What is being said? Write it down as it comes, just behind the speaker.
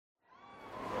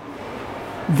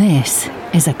This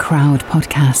is a Crowd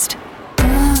podcast.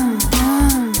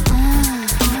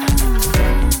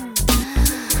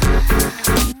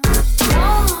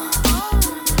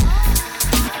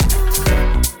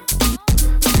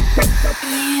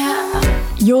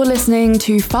 You're listening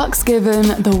to Fucks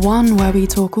Given, the one where we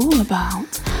talk all about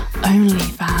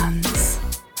OnlyFans.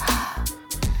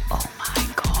 Oh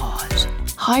my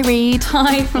god. Hi Reed.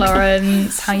 Hi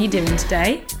Florence, how you doing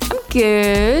today? I'm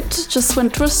good. Just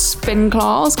went to a spin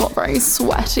class, got very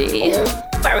sweaty.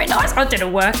 Very nice. I did a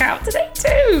workout today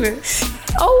too.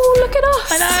 Oh, look at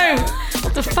us. I know.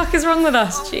 What the fuck is wrong with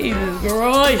us? Jesus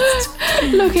Christ.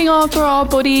 Looking after our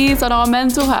bodies and our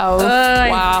mental health.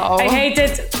 Wow. I hate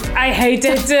it.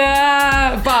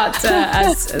 But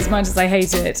as much as I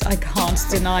hate it, I can't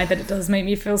deny that it does make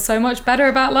me feel so much better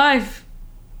about life.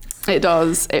 It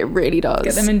does. It really does.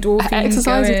 Get them endorphins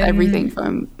Exercise going. is everything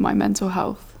from my mental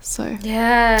health. So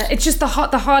yeah, it's just the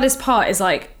hardest part is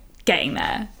like getting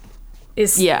there.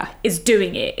 Is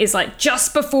doing it. Is like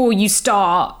just before you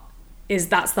start.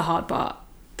 That's the hard part.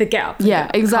 The get up.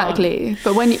 Yeah, exactly.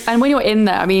 But when you're in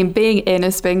there, I mean, being in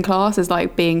a spin class is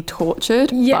like being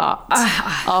tortured. Yeah. But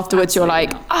afterwards, you're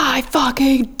like, I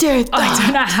fucking did that. I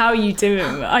don't know how you do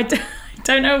it. I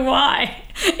don't know why.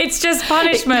 It's just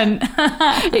punishment.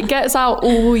 It gets out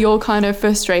all your kind of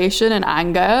frustration and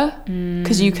anger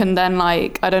because you can then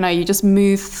like, I don't know, you just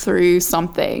move through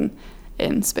something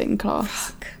in spin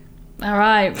class. Fuck. All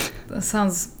right. That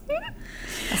sounds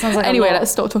like anyway,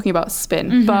 let's stop talking about spin.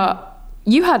 Mm-hmm. But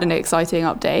you had an exciting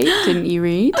update, didn't you,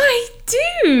 Reed? I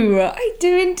do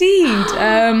indeed.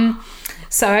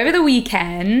 So over the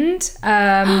weekend,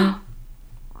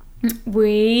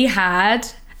 we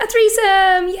had a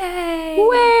threesome. Yay!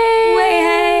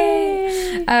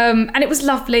 Way! And it was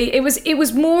lovely. It was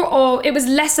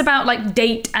less about like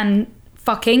date and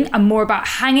fucking and more about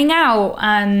hanging out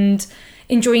and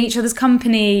enjoying each other's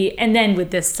company, and then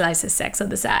with this slice of sex on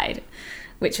the side,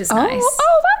 which was nice.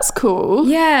 Oh, that's cool.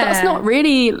 Yeah. That's not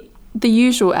really the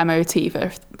usual MOT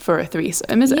for a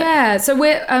threesome, is it? Yeah. So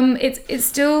we're it's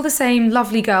still the same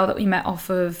lovely girl that we met off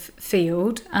of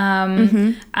Field.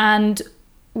 And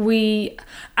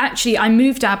I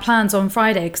moved our plans on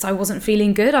Friday because I wasn't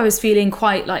feeling good. I was feeling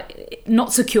quite like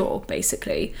not secure,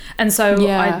 basically. And so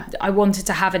I wanted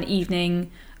to have an evening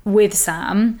with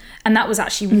Sam, and that was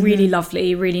actually really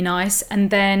lovely, really nice. And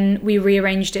then we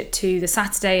rearranged it to the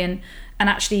Saturday, and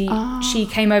actually she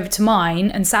came over to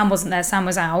mine, and Sam wasn't there, Sam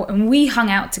was out, and we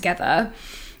hung out together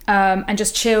and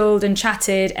just chilled and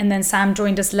chatted. And then Sam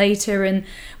joined us later, and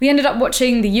we ended up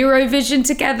watching the Eurovision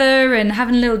together and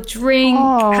having a little drink.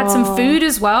 Had some food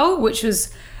as well, which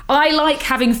was, I like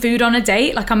having food on a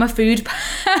date, like I'm a food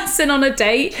person on a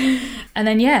date. And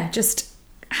then just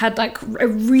had like a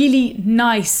really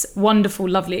nice, wonderful,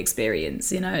 lovely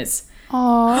experience, you know. It's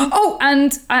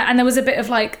and there was a bit of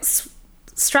like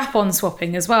strap-on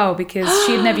swapping as well, because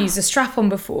she had never used a strap-on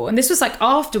before, and this was like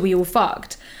after we all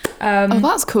fucked.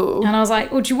 That's cool. And I was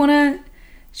like, well, do you want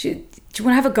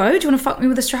to have a go? Do you want to fuck me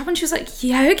with a strap-on? She was like,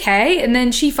 yeah, okay. And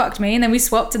then she fucked me, and then we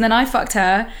swapped, and then I fucked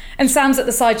her, and Sam's at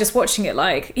the side just watching it,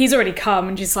 like he's already come,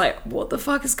 and she's like, what the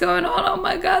fuck is going on? Oh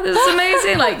my god, this is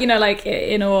amazing. Like, you know, like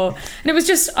in awe. And it was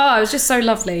just so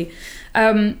lovely.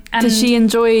 And did she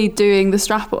enjoy doing the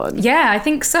strap-on? Yeah, I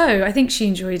think so. I think she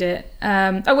enjoyed it.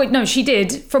 No, she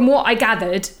did. From what I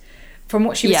gathered, from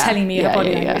what she was telling me, her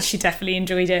body language, she definitely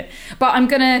enjoyed it. But I'm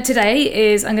gonna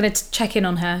check in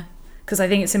on her, because I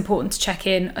think it's important to check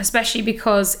in, especially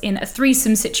because in a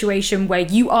threesome situation where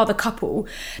you are the couple,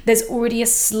 there's already a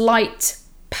slight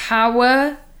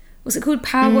power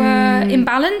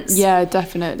imbalance? Yeah,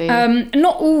 definitely.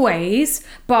 Not always,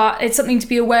 but it's something to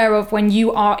be aware of when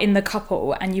you are in the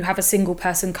couple and you have a single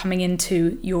person coming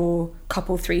into your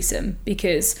couple threesome,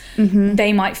 because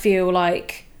they might feel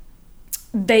like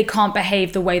they can't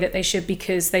behave the way that they should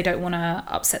because they don't want to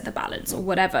upset the balance or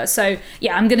whatever. So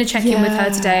yeah, I'm going to check in with her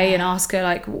today and ask her,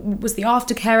 like, was the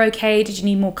aftercare okay? Did you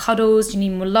need more cuddles? Do you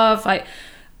need more love? Like,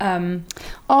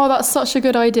 that's such a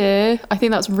good idea. I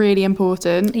think that's really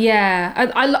important. Yeah,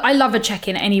 I love a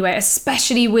check-in anyway,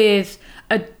 especially with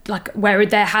where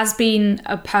there has been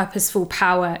a purposeful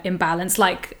power imbalance,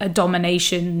 like a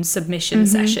domination submission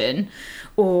session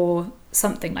or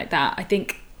something like that. I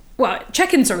think, well,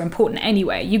 check-ins are important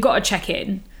anyway. You got to check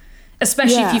in,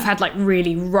 especially if you've had like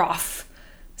really rough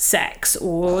sex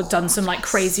or done some like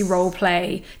crazy role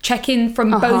play. Check in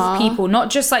from both people, not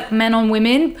just like men on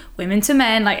women, women to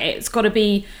men. Like, it's got to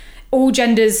be all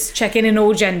genders. Check in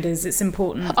all genders. It's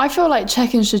important. I feel like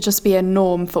check-in should just be a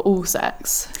norm for all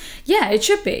sex. Yeah, it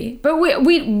should be, but we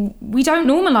don't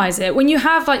normalize it. When you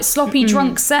have like sloppy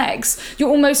drunk sex, you're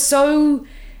almost so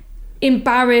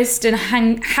embarrassed and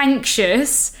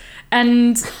anxious,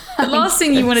 and the last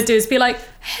thing you want to do is be like,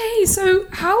 hey, so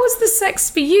how was the sex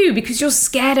for you? Because you're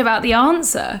scared about the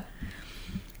answer.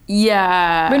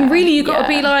 Yeah. When really you got to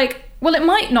be like, well, it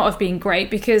might not have been great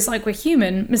because like we're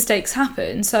human, mistakes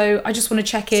happen. So I just want to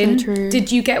check in. So true.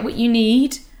 Did you get what you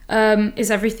need? Is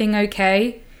everything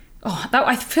okay? Oh,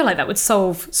 I feel like that would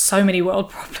solve so many world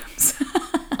problems.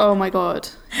 Oh my God.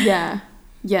 Yeah.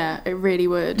 Yeah, it really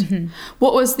would.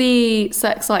 What was the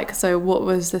sex like? So what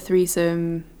was the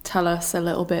threesome? Tell us a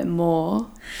little bit more.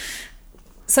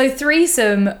 So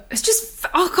threesome, it's just,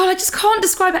 oh God, I just can't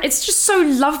describe it. It's just so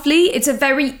lovely. It's a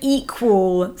very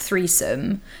equal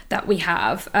threesome that we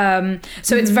have.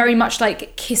 So it's very much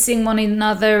like kissing one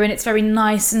another, and it's very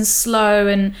nice and slow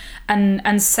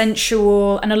and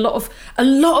sensual, and a lot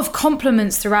of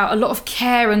compliments throughout, a lot of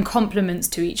care and compliments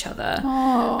to each other,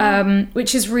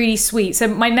 which is really sweet. So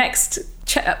my next,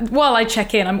 while I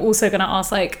check in, I'm also going to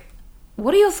ask like,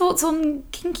 what are your thoughts on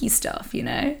kinky stuff, you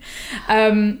know?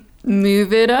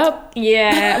 Move it up.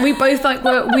 Yeah, we both like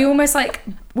we almost like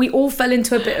we all fell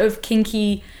into a bit of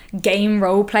kinky game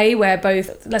role play where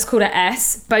both, let's call it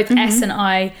S, both S and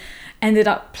I ended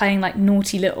up playing like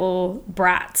naughty little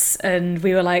brats, and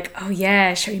we were like, oh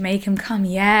yeah, shall we make him come?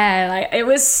 Yeah, like it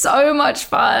was so much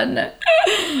fun.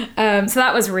 So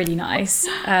that was really nice.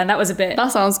 That was a bit,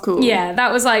 That sounds cool. yeah,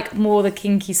 that was like more the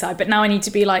kinky side. But now I need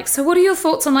to be like, so what are your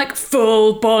thoughts on like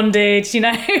full bondage, you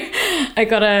know? I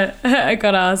gotta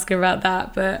ask her about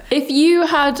that. But If you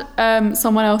had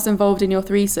someone else involved in your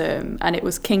threesome and it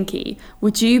was kinky,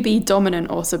 would you be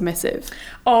dominant or submissive?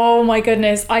 oh my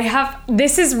goodness,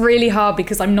 this is really hard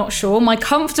because I'm not sure. My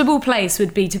comfortable place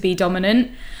would be to be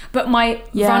dominant, but my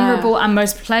vulnerable and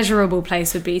most pleasurable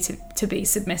place would be to be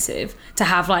submissive, to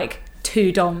have like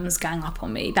two doms gang up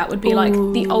on me. That would be like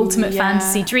the ultimate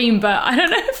fantasy dream, but I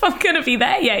don't know if I'm gonna be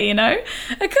there yet, you know?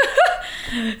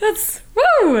 That's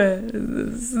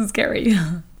this is scary.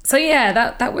 So yeah,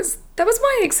 that was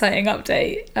my exciting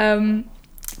update.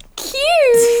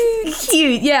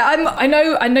 Cute. Yeah, I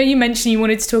know you mentioned you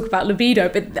wanted to talk about libido,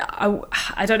 but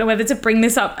I don't know whether to bring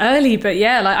this up early, but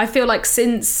yeah, like I feel like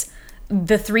since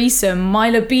the threesome, my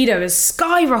libido has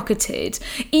skyrocketed,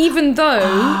 even though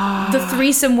the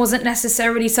threesome wasn't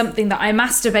necessarily something that I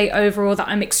masturbate over or that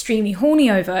I'm extremely horny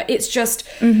over. It's just,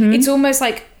 it's almost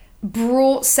like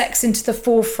brought sex into the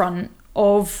forefront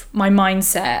of my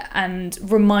mindset and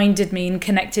reminded me and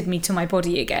connected me to my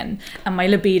body again, and my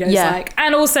libido's like,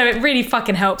 and also it really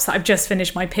fucking helps that I've just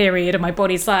finished my period and my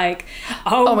body's like,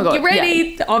 oh my God, you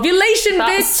ready? Yeah. Ovulation,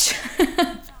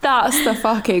 bitch. That's the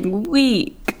fucking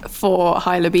week for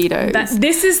high libidos.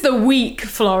 This is the week,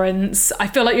 Florence. I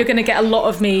feel like you're going to get a lot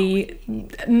of me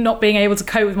not being able to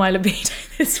cope with my libido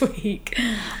this week.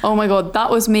 Oh my God, that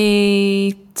was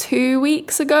me 2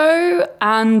 weeks ago,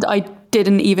 and I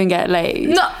didn't even get laid.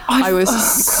 No, I was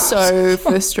so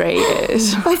frustrated.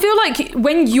 I feel like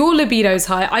when your libido's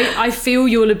high, I feel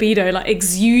your libido like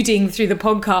exuding through the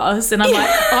podcast, and I'm like,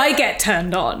 I get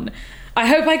turned on. I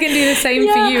hope I can do the same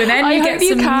for you, and then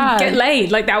you get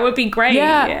laid. Like that would be great.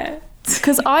 Yeah.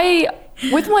 Because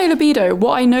with my libido,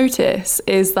 what I notice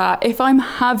is that if I'm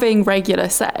having regular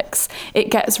sex,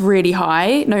 it gets really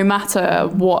high, no matter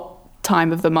what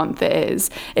time of the month it is.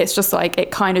 It's just like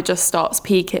it kind of just starts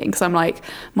peaking, because I'm like,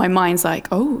 my mind's like,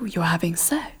 oh, you're having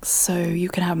sex, so you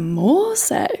can have more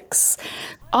sex.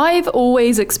 I've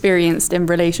always experienced in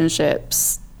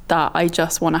relationships that I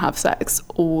just want to have sex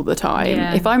all the time.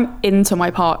 If I'm into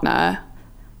my partner,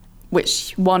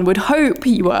 which one would hope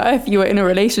you were if you were in a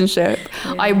relationship,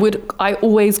 I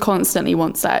always constantly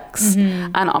want sex,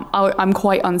 and I'm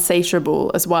quite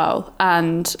unsatiable as well,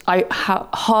 and I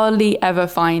hardly ever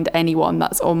find anyone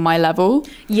that's on my level.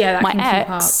 My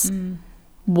ex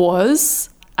was,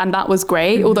 and that was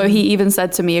great, although he even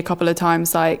said to me a couple of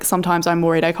times, like, sometimes I'm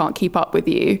worried I can't keep up with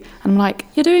you, and I'm like,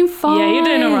 you're doing fine. Yeah, you're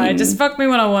doing all right, just fuck me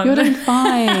when I want. You're doing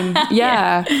fine.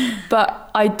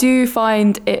 But I do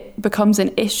find it becomes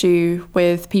an issue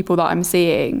with people that I'm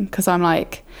seeing, because I'm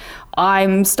like,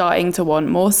 I'm starting to want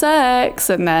more sex,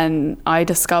 and then I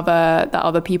discover that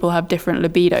other people have different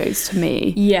libidos to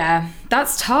me. Yeah,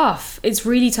 that's tough. It's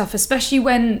really tough, especially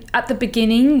when at the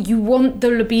beginning you want the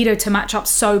libido to match up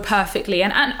so perfectly,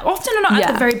 and often or not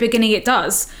at the very beginning it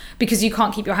does, because you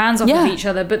can't keep your hands off of each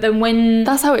other. But then when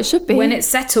that's how it should be, when it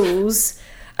settles,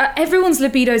 everyone's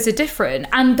libidos are different,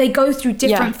 and they go through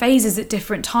different phases at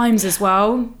different times as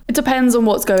well. It depends on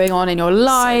what's going on in your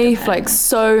life, like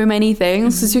so many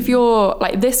things. So if you're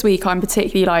like, this week I'm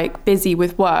particularly like busy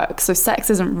with work, so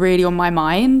sex isn't really on my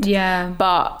mind.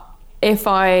 But if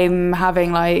I'm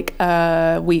having like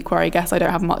a week where I guess I don't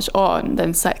have much on,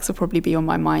 then sex will probably be on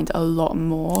my mind a lot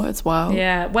more as well.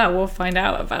 Yeah, well, we'll find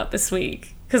out about this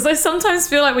week. Because I sometimes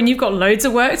feel like when you've got loads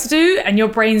of work to do and your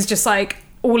brain's just like,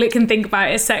 all it can think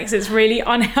about is sex, it's really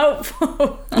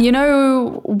unhelpful. You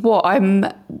know what?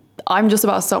 I'm just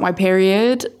about to start my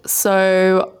period,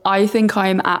 so I think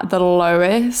I'm at the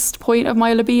lowest point of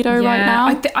my libido right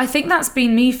now. I think that's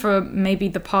been me for maybe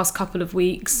the past couple of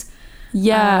weeks.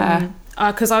 Yeah.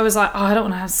 Because I was like, I don't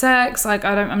want to have sex. Like,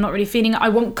 I'm not really feeling it. I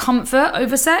want comfort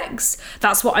over sex.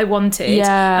 That's what I wanted.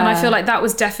 Yeah. And I feel like that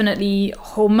was definitely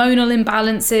hormonal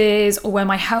imbalances or where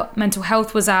my mental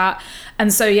health was at.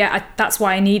 And so, yeah, that's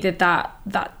why I needed that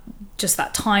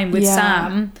time with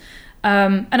Sam.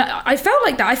 And I felt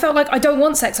like that. I felt like I don't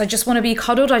want sex. I just want to be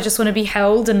cuddled. I just want to be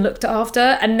held and looked after.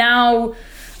 And now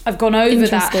I've gone over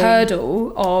that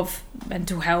hurdle of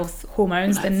mental health,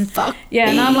 hormones. Like, then fuck yeah,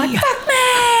 me. and I'm like, fuck me,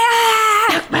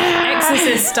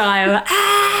 Exorcist style.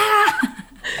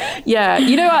 Yeah,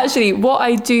 you know, actually, what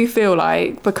I do feel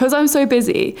like, because I'm so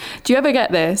busy, do you ever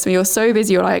get this when you're so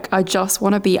busy, you're like, I just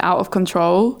want to be out of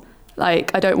control?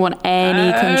 Like, I don't want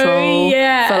any control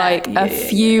for like a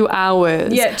few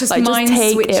hours. Yeah, just like, mind just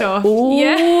take switch it off.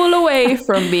 all away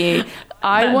from me.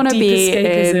 I want to be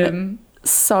escapism. in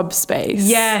subspace.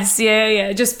 Yes,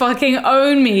 yeah. Just fucking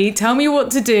own me. Tell me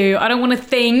what to do. I don't want to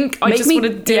think. I just want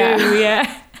to do.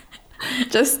 Yeah.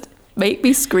 Just make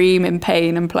me scream in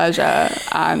pain and pleasure,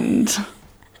 and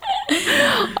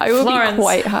I will Florence, be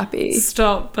quite happy.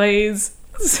 Stop, please.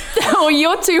 Oh,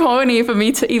 you're too horny for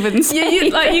me to even say.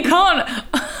 Yeah, you can't.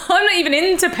 I'm not even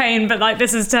into pain, but like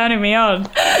this is turning me on.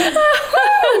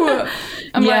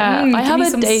 I'm I have a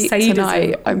some date sadism.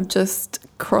 tonight. I'm just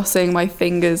crossing my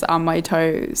fingers and my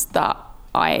toes that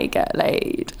I get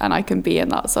laid and I can be in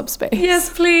that subspace. Yes,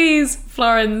 please,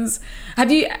 Florence.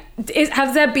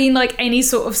 Has there been like any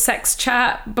sort of sex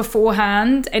chat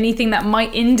beforehand? Anything that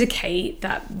might indicate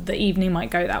that the evening might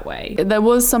go that way? There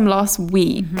was some last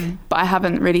week, but I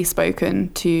haven't really spoken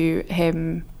to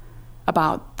him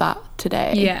about that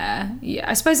today. Yeah.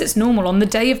 I suppose it's normal. On the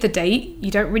day of the date,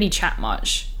 you don't really chat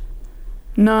much.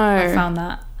 No. I found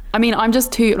that. I mean, I'm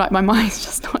just too, like, my mind's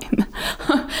just not in there.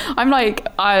 I'm like,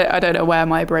 I don't know where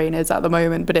my brain is at the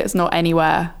moment, but it's not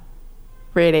anywhere,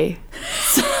 really.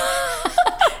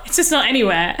 It's just not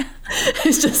anywhere.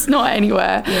 It's just not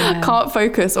anywhere. Yeah. Can't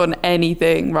focus on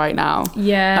anything right now.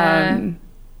 Yeah.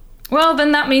 Well,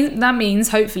 then that means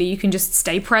hopefully you can just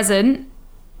stay present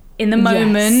in the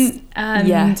moment and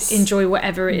enjoy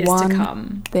whatever it is to come.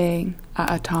 One thing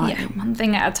at a time. Yeah, one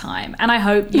thing at a time. And I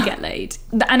hope you get laid.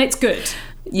 And it's good.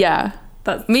 Yeah.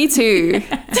 Me too.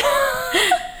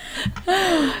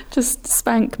 Just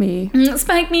spank me.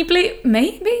 Spank me, please.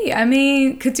 Maybe. I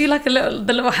mean, could do like the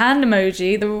little hand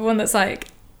emoji, the one that's like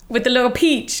with the little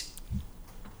peach.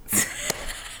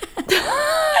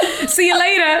 See you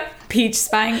later, peach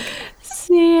spank.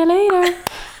 See you later.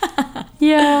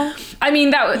 Yeah. I mean,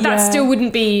 that still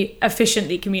wouldn't be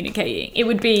efficiently communicating. It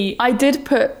would be... I did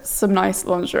put some nice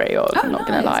lingerie on, I'm not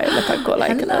going to lie. Look, I've got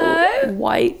like a little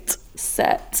white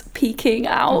set peeking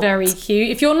out. Very cute.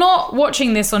 If you're not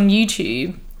watching this on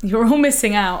YouTube, you're all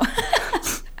missing out.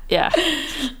 Yeah.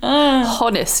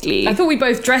 Honestly. I thought we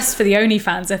both dressed for the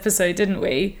OnlyFans episode, didn't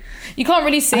we? You can't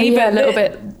really see, but a little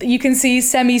bit. You can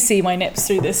see my nips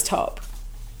through this top.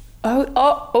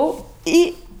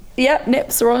 Yep,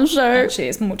 nips are on show. Actually,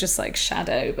 it's more just like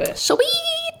shadow, but... Shall we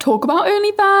talk about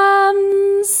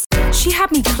OnlyFans? She had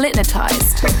me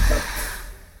clitnotized.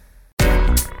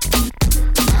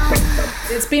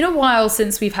 It's been a while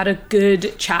since we've had a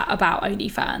good chat about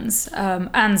OnlyFans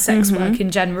and sex work in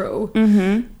general.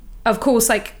 Mm-hmm. Of course,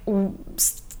 like,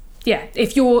 yeah,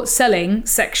 if you're selling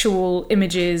sexual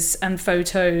images and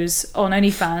photos on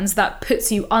OnlyFans, that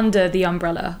puts you under the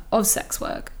umbrella of sex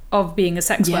work, of being a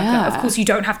sex worker. Of course, you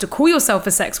don't have to call yourself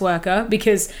a sex worker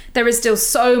because there is still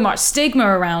so much stigma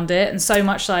around it and so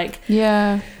much like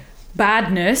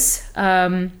badness,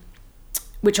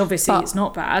 which obviously is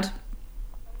not bad.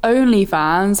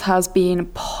 OnlyFans has been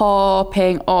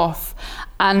popping off,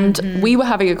 and we were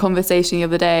having a conversation the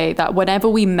other day that whenever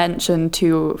we mention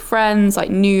to friends, like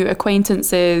new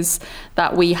acquaintances,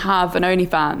 that we have an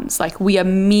OnlyFans, like we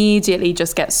immediately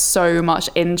just get so much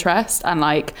interest and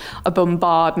like a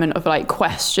bombardment of like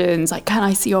questions, like, can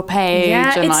I see your page?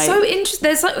 Yeah, and it's like, so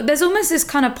interesting. There's almost this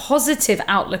kind of positive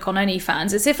outlook on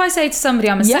OnlyFans. It's if I say to somebody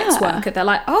I'm a sex worker, they're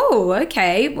like, oh,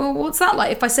 okay, well, what's that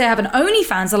like? If I say I have an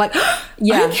OnlyFans, they're like,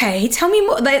 okay, tell me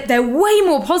more. They're way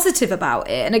more positive about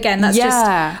it. And again, that's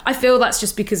just, I feel that's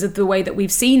just because of the way that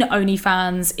we've seen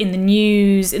OnlyFans in the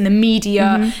news, in the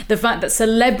media, the fact that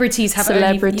celebrities have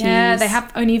celebrities. They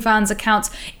have OnlyFans accounts.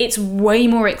 It's way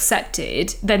more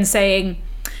accepted than saying,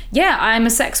 yeah, I'm a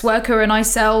sex worker and I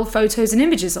sell photos and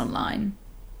images online.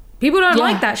 People don't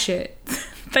like that shit.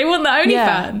 They want the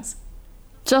OnlyFans.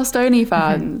 Just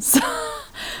OnlyFans.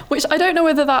 Which I don't know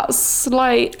whether that's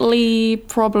slightly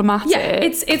problematic. Yeah,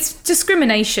 it's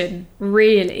discrimination,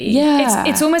 really. Yeah.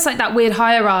 It's almost like that weird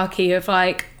hierarchy of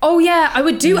like, oh yeah, I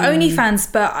would do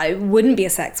OnlyFans, but I wouldn't be a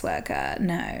sex worker.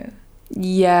 No.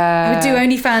 Yeah. I would do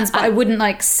OnlyFans, but I wouldn't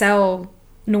like sell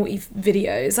naughty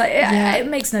videos. Like it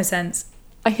makes no sense.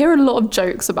 I hear a lot of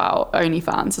jokes about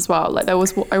OnlyFans as well. Like I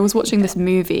was watching this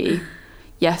movie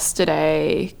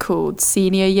yesterday called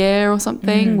Senior Year or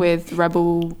something with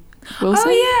Rebel Wilson.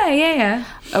 Oh yeah.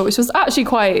 Which was actually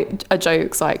quite a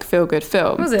jokes, like feel good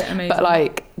film. Was it? Amazing. But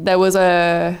like there was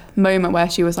a moment where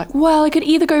she was like, well, I could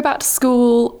either go back to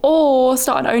school or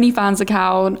start an OnlyFans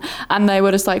account, and they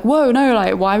were just like, whoa, no,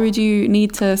 like why would you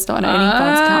need to start an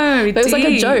OnlyFans account? But it was like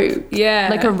a joke. Yeah.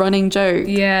 Like a running joke.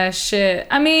 Yeah, shit.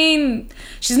 I mean,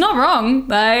 she's not wrong.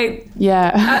 Like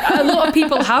yeah. a lot of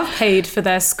people have paid for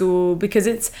their school because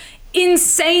it's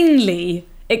insanely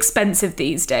expensive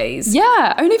these days.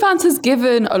 Yeah, OnlyFans has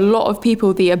given a lot of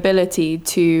people the ability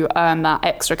to earn that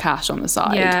extra cash on the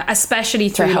side. Yeah, especially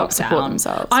through help lockdown. Support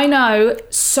themselves. I know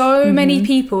so many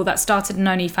people that started an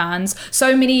OnlyFans,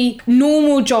 so many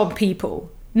normal job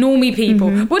people, normie people.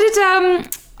 What did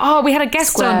we had a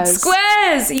guest on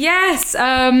Squares, yes.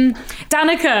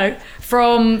 Danica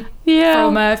from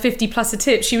 50 Plus a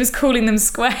Tip, she was calling them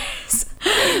squares.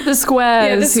 The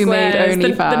squares who made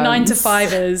OnlyFans. The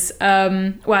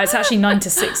 9-to-5ers. Well, it's actually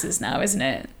 9-to-6ers now, isn't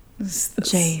it?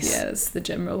 Jeez. Yeah, that's the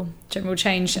general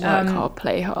change. Work hard,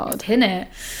 play hard. In it.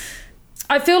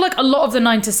 I feel like a lot of the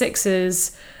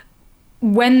 9-to-6ers,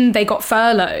 when they got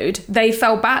furloughed, they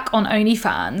fell back on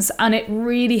OnlyFans, and it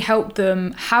really helped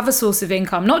them have a source of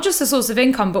income. Not just a source of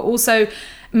income, but also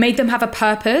made them have a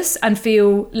purpose and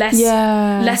feel less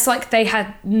like they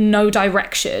had no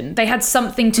direction. They had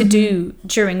something to do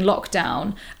during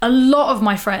lockdown. A lot of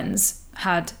my friends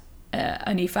had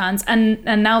OnlyFans,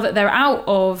 and now that they're out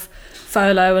of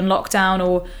furlough and lockdown,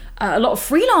 or a lot of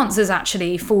freelancers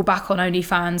actually fall back on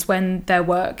OnlyFans when their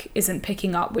work isn't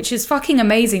picking up, which is fucking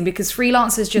amazing because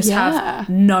freelancers just have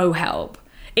no help.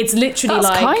 It's literally That's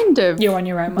like kind of you're on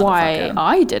your own. Why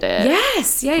I did it.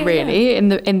 Yes, really, in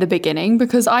the beginning,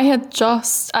 because I had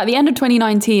just at the end of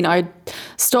 2019, I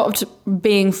stopped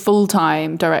being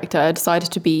full-time director. I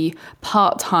decided to be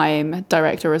part-time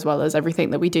director as well as everything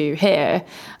that we do here.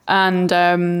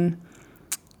 And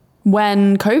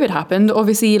when COVID happened,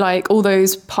 obviously, like all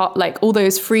those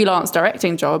freelance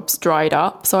directing jobs dried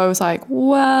up. So I was like,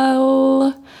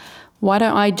 well, why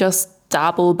don't I just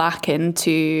dabble back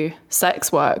into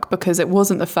sex work, because it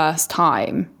wasn't the first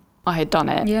time I had done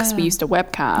it, because we used to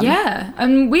webcam. Yeah,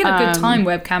 and we had a good time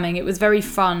webcamming. It was very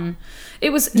fun.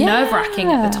 It was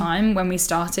nerve-wracking at the time when we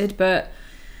started, but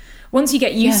once you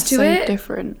get used to it,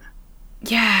 different.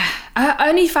 Yeah,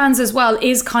 OnlyFans as well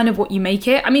is kind of what you make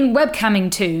it. I mean, webcamming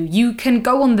too. You can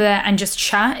go on there and just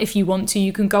chat if you want to.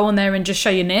 You can go on there and just show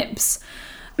your nips,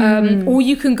 or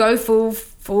you can go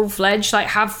full-fledged, like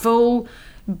have full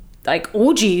like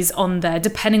orgies on there,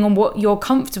 depending on what you're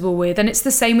comfortable with. And it's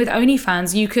the same with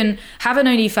OnlyFans. You can have an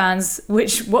OnlyFans,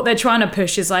 which what they're trying to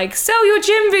push is like, sell your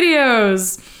gym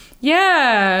videos.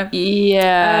 Yeah.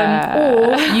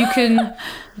 Or you can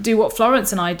do what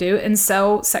Florence and I do and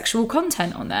sell sexual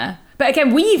content on there. But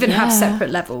again, we even have separate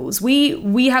levels.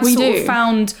 We have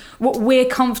found what we're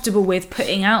comfortable with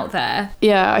putting out there.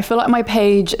 Yeah, I feel like my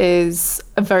page is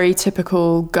a very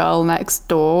typical girl next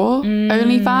door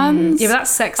OnlyFans. Yeah, but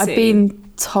that's sexy. I've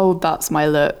been told that's my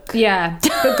look. Yeah,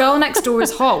 but girl next door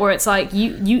is hot, where it's like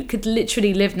you could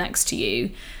literally live next to you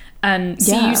and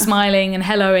see you smiling and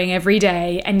helloing every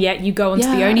day, and yet you go onto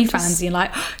the OnlyFans and you're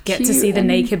like, get to see the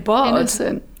naked bod.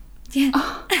 Innocent. Yeah.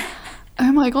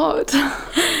 Oh my god.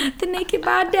 The naked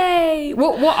body.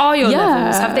 What are your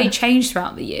levels? Have they changed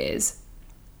throughout the years?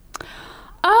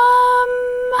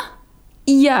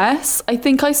 Yes, I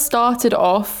think I started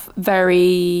off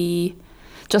very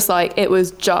just like, it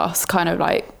was just kind of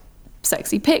like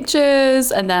sexy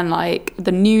pictures, and then like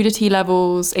the nudity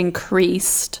levels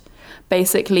increased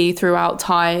basically throughout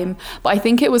time. But I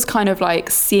think it was kind of like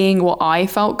seeing what I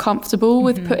felt comfortable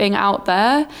with putting out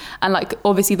there, and like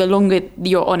obviously the longer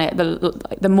you're on it,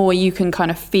 the more you can kind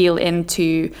of feel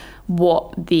into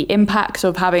what the impact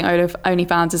of having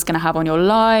OnlyFans is going to have on your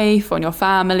life, on your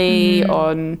family,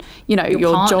 on, you know,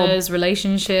 your partners, job,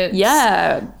 relationships.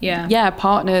 Yeah,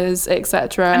 partners,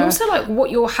 etc. And also like what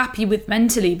you're happy with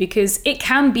mentally, because it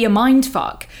can be a mind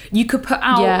fuck. You could put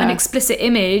out an explicit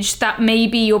image that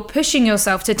maybe you're pushing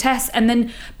yourself to test, and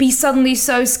then be suddenly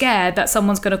so scared that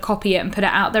someone's going to copy it and put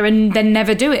it out there and then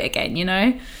never do it again, you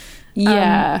know?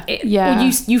 Or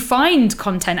you find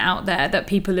content out there that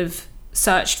people have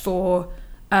searched for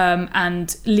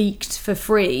and leaked for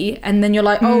free, and then you're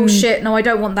like, oh shit, no, I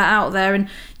don't want that out there, and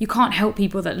you can't help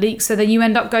people that leak, so then you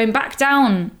end up going back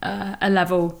down a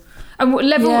level. And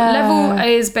level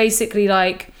is basically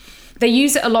like, they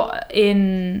use it a lot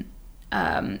in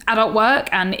adult work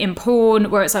and in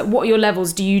porn, where it's like, what are your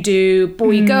levels? Do you do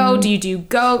boy girl? Do you do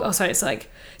girl? Oh, sorry, it's like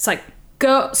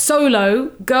girl solo,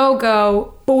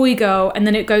 girl, boy girl, and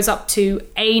then it goes up to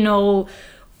anal,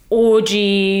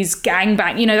 orgies,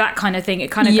 gangbang, you know, that kind of thing. It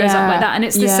kind of goes up like that. And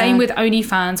it's the same with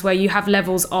OnlyFans, where you have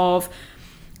levels of,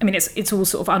 I mean, it's all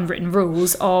sort of unwritten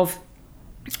rules of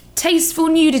tasteful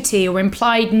nudity or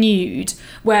implied nude,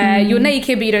 where you're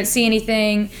naked but you don't see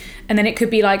anything. And then it could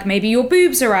be like, maybe your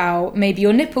boobs are out, maybe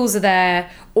your nipples are there,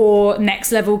 or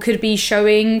next level could be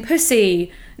showing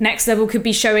pussy. Next level could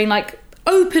be showing like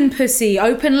open pussy,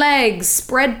 open legs,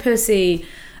 spread pussy.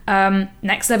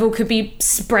 Next level could be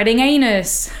spreading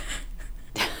anus.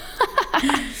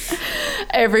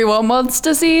 Everyone wants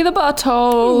to see the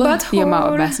butthole. The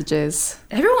amount of messages.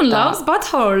 Everyone loves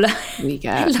butthole. We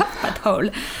get. I love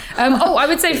butthole. I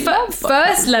would say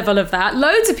first level of that,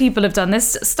 loads of people have done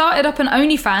this, started up an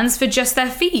OnlyFans for just their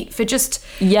feet, for just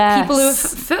people who have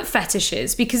foot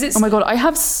fetishes, because it's... Oh my God, I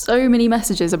have so many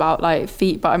messages about like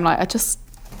feet, but I'm like, I just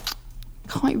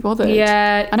can't be bothered.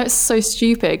 Yeah. I know it's so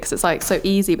stupid because it's like so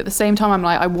easy, but at the same time I'm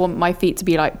like, I want my feet to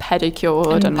be like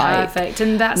pedicured and perfect.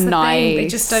 And that's the thing, they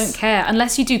just don't care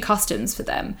unless you do customs for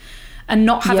them and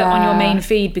not have it on your main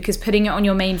feed, because putting it on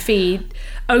your main feed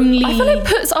only... I feel it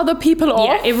puts other people off.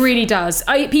 Yeah, it really does.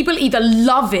 People either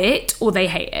love it or they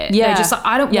hate it. They're just like,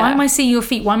 why am I seeing your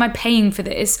feet? Why am I paying for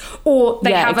this? Or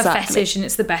they have a fetish and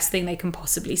it's the best thing they can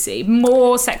possibly see.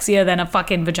 More sexier than a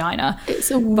fucking vagina.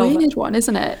 It's a weird one,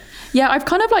 isn't it? Yeah, I've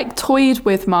kind of like toyed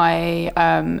with my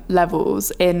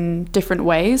levels in different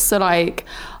ways. So like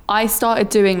I started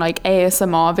doing like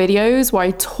ASMR videos where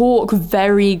I talk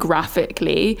very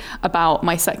graphically about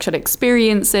my sexual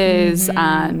experiences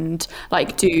and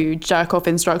like do jerk off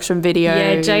instruction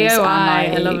videos. Yeah, JOI, and, like,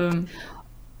 I love them.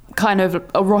 Kind of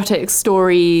erotic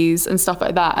stories and stuff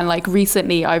like that. And like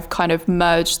recently I've kind of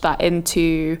merged that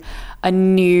into a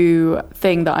new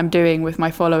thing that I'm doing with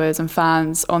my followers and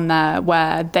fans on there,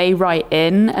 where they write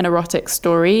in an erotic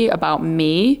story about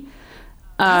me.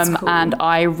 Cool. And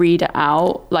I read it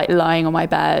out, like lying on my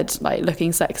bed, like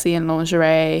looking sexy in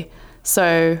lingerie.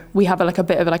 So we have a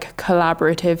bit of a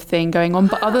collaborative thing going on.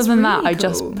 But other than that, I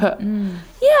just put,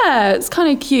 it's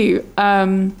kind of cute.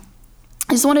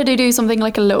 I just wanted to do something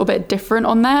like a little bit different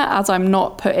on there, as I'm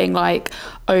not putting like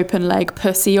open leg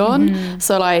pussy on.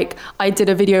 So like I did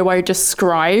a video where I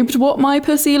described what my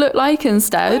pussy looked like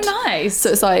instead. Oh, nice.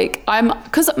 So it's like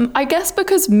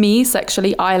because me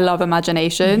sexually, I love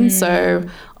imagination. So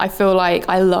I feel like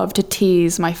I love to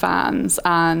tease my fans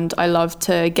and I love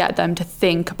to get them to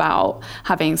think about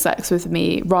having sex with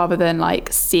me rather than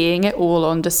like seeing it all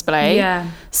on display.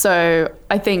 Yeah. So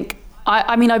I think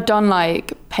I mean, I've done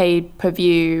like paid per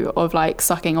view of like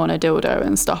sucking on a dildo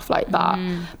and stuff like that.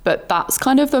 But that's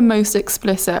kind of the most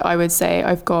explicit, I would say,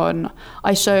 I've gone.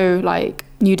 I show like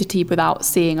nudity without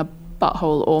seeing a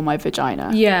butthole or my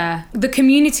vagina. Yeah. The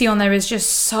community on there is just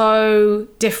so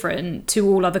different to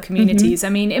all other communities. I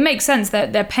mean, it makes sense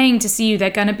that they're paying to see you. They're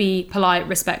going to be polite,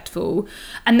 respectful,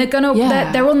 and they're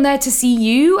on there to see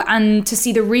you and to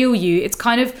see the real you.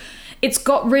 It's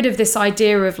got rid of this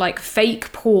idea of like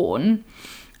fake porn,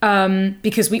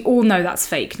 because we all know that's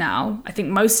fake now. I think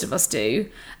most of us do.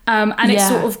 And it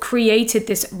sort of created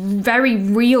this very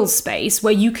real space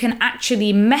where you can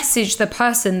actually message the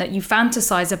person that you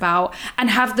fantasize about and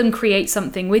have them create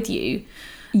something with you.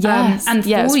 Yes. And for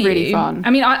it's you. really fun. I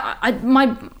mean,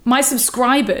 my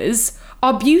subscribers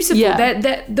are beautiful.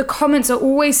 Yeah. The comments are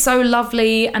always so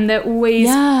lovely, and they're always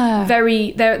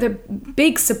they're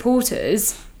big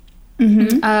supporters.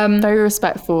 Very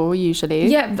respectful usually.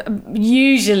 Yeah,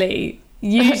 usually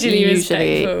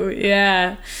respectful.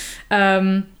 Yeah.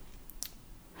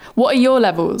 What are your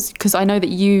levels? Because I know that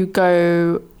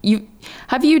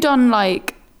have you done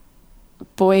like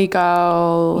boy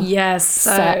girl? Yes.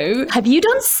 So have you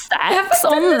done sex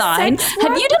online?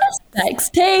 Have you done a sex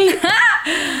tape?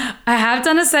 I have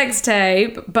done a sex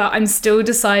tape, but I'm still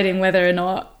deciding whether or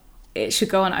not it should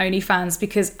go on OnlyFans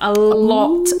because a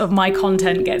lot of my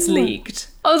content gets leaked.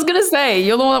 I was gonna say,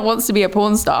 you're the one that wants to be a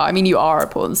porn star. I mean, you are a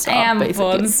porn star. I am basically.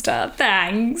 a porn star.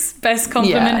 Thanks. Best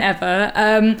compliment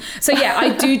ever. So yeah,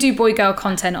 I do boy girl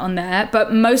content on there,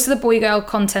 but most of the boy girl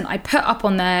content I put up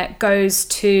on there goes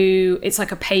to, it's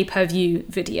like a pay-per-view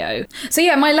video. So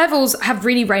yeah, my levels have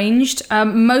really ranged.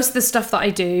 Most of the stuff that I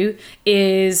do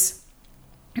is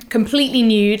completely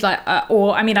nude, like,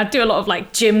 or I mean, I do a lot of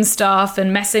like gym stuff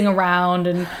and messing around,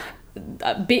 and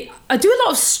I do a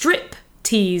lot of strip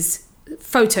tease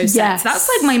photo sets. Yes. That's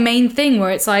like my main thing,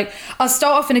 where it's like I'll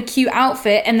start off in a cute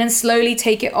outfit and then slowly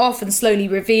take it off and slowly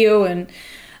reveal, and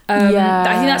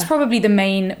I think that's probably the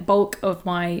main bulk of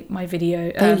my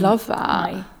video. They love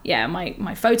that.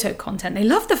 My photo content. They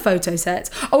love the photo sets.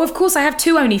 Oh, of course, I have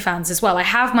two OnlyFans as well. I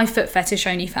have my foot fetish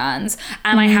OnlyFans,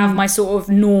 and I have my sort of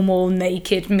normal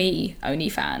naked me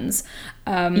OnlyFans.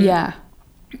 And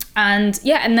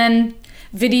then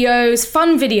videos,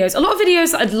 fun videos, a lot of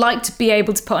videos that I'd like to be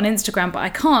able to put on Instagram, but I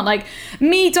can't, like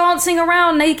me dancing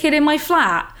around naked in my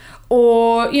flat,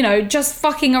 or, you know, just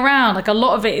fucking around. Like a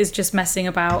lot of it is just messing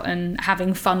about and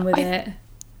having fun with it. I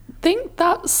think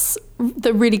that's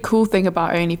the really cool thing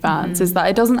about OnlyFans is that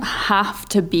it doesn't have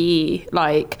to be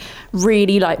like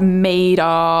really like made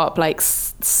up, like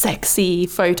sexy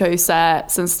photo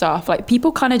sets and stuff. Like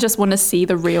people kind of just want to see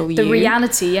the real you. The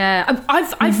reality, yeah.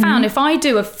 I've found if I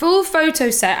do a full photo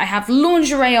set, I have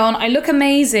lingerie on, I look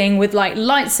amazing with like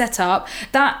light setup,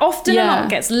 that often or not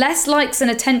gets less likes and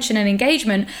attention and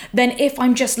engagement than if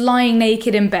I'm just lying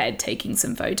naked in bed taking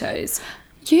some photos.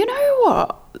 You know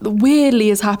what weirdly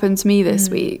has happened to me this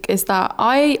week is that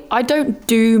I don't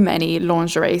do many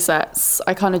lingerie sets.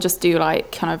 I kind of just do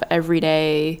like kind of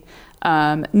everyday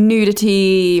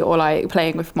nudity or like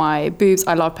playing with my boobs.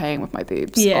 I love playing with my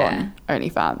boobs on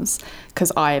OnlyFans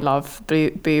because I love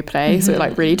boob play, so it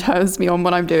like really turns me on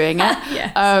when I'm doing it.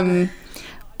 Yes.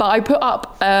 But I put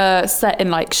up a set in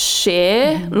like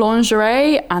sheer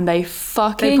lingerie and they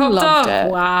fucking loved it.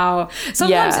 Wow.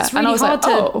 Sometimes it's really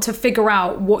hard to figure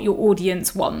out what your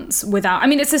audience wants without, I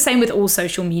mean, it's the same with all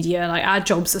social media. Like our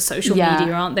jobs are social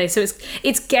media, aren't they? So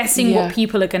it's guessing what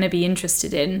people are going to be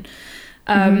interested in.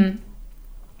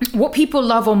 What people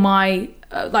love on my,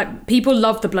 like people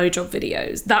love the blowjob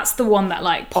videos. That's the one that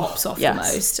like pops off the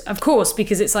most. Of course,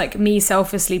 because it's like me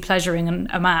selflessly pleasuring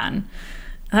a man.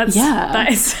 That's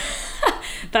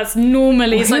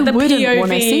normally, it's like the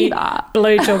POV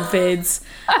blowjob vids.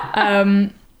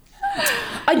 I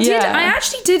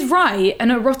actually did write an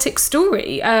erotic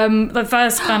story. The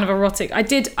first kind of erotic. I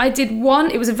did one.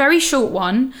 It was a very short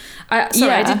one.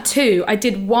 I did two. I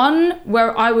did one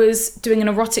where I was doing an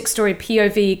erotic story,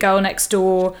 POV girl next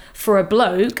door for a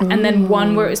bloke, and then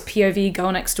one where it was POV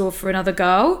girl next door for another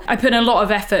girl. I put a lot of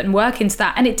effort and work into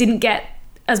that, and it didn't get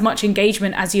as much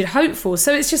engagement as you'd hope for.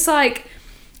 So it's just like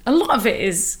a lot of it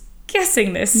is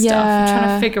guessing this stuff and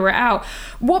trying to figure it out.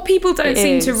 What people don't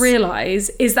seem to realize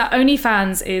is that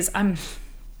OnlyFans is,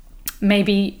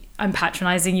 maybe I'm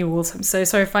patronizing you all, so I'm so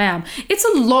sorry if I am. It's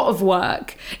a lot of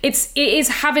work. It is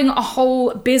having a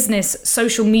whole business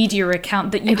social media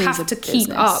account that you have to keep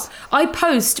up. I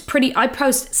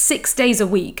post 6 days a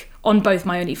week on both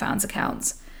my OnlyFans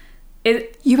accounts.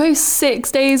 You post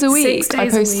 6 days a week. 6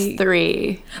 days I post a week.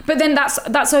 3. But then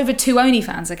that's over 2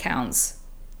 OnlyFans accounts.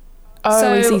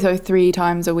 Oh, I see. So 3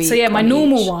 times a week. So yeah, my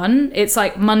normal one, it's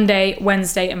like Monday,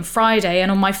 Wednesday, and Friday,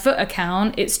 and on my foot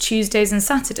account, it's Tuesdays and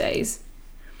Saturdays.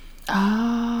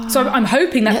 Ah. So I'm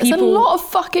hoping that people. It's a lot of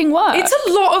fucking work. It's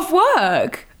a lot of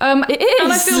work. It is,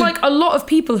 and I feel like a lot of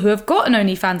people who have got an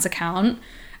OnlyFans account,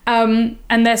 and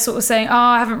they're sort of saying, "Oh,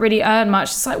 I haven't really earned much."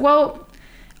 It's like, well.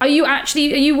 Are you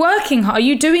working hard? Are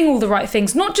you doing all the right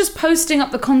things? Not just posting up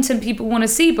the content people want to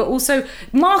see, but also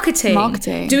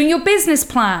marketing, doing your business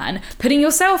plan, putting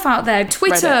yourself out there,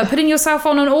 Twitter, Reddit. Putting yourself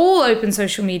on all open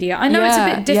social media. I know it's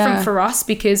a bit different for us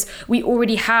because we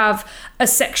already have a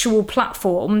sexual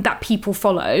platform that people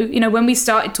follow. You know, when we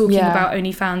started talking about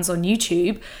OnlyFans on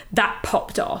YouTube, that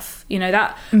popped off. You know,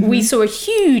 that we saw a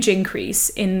huge increase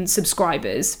in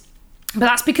subscribers. But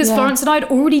that's because Florence and I had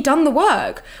already done the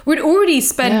work. We'd already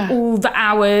spent all the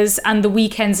hours and the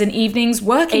weekends and evenings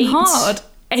working hard.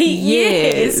 8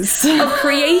 years of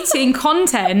creating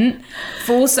content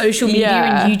for social media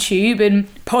and YouTube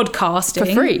and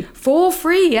podcasting. For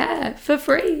free,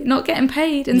 not getting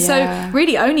paid. And so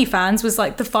really OnlyFans was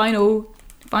like the final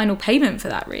payment for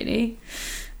that, really.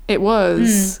 It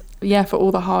was. Yeah, for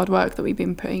all the hard work that we've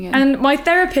been putting in. And my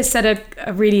therapist said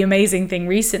a really amazing thing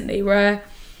recently where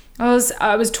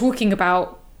I was talking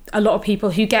about a lot of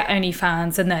people who get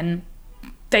OnlyFans and then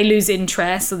they lose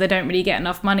interest or they don't really get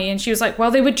enough money. And she was like,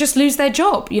 well, they would just lose their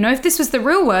job. You know, if this was the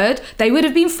real word, they would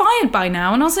have been fired by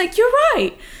now. And I was like, you're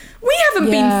right. We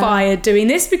haven't been fired doing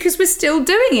this because we're still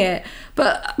doing it.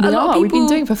 But a lot of people, we've been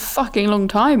doing it for a fucking long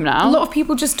time now. A lot of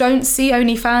people just don't see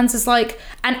OnlyFans as like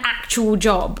an actual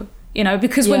job, you know,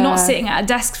 because we're not sitting at a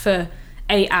desk for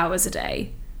 8 hours a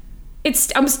day.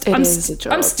 I'm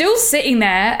still sitting there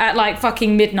at like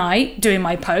fucking midnight doing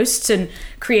my posts and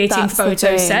creating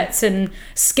photo sets and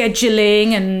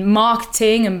scheduling and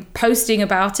marketing and posting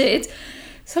about it.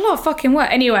 It's a lot of fucking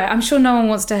work. Anyway, I'm sure no one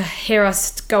wants to hear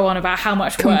us go on about how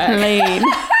much work. Complain.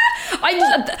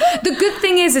 The good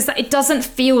thing is that it doesn't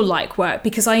feel like work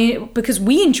because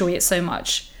we enjoy it so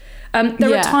much.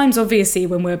 There are times, obviously,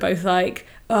 when we're both like,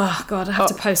 oh God, I have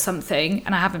to post something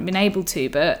and I haven't been able to,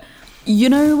 but... You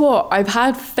know what? I've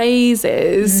had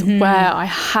phases where I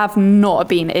have not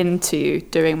been into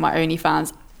doing my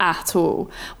OnlyFans at all.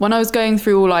 When I was going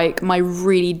through like my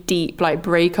really deep like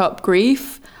breakup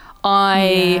grief,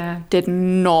 I did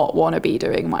not want to be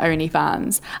doing my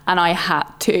OnlyFans, and I had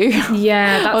to.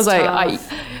 Yeah, that's I was like,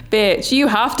 bitch, you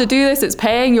have to do this. It's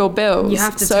paying your bills. You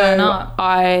have to turn up.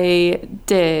 I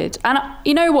did. And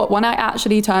you know what? When I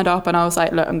actually turned up and I was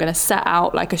like, look, I'm going to set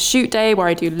out like a shoot day where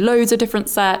I do loads of different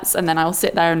sets, and then I'll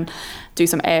sit there and do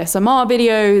some ASMR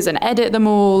videos and edit them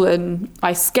all. And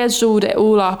I scheduled it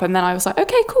all up. And then I was like,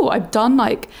 okay, cool. I've done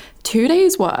like 2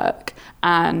 days work.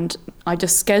 And I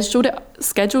just scheduled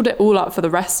it all up for the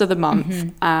rest of the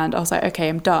month. And I was like, okay,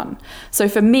 I'm done. So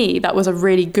for me, that was a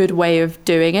really good way of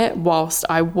doing it whilst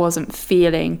I wasn't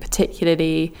feeling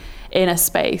particularly in a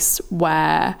space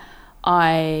where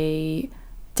I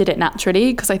did it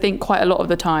naturally. Because I think quite a lot of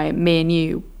the time, me and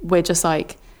you, we're just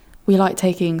like, we like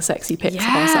taking sexy pics of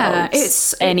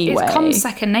ourselves anyway. It comes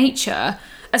second nature.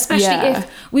 Especially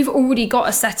if we've already got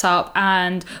a setup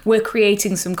and we're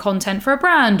creating some content for a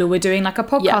brand or we're doing like a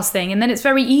podcast thing. And then it's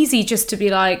very easy just to be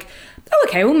like, oh,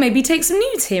 okay, well, maybe take some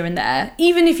nudes here and there,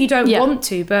 even if you don't want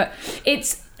to. But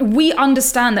we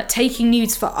understand that taking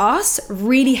nudes for us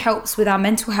really helps with our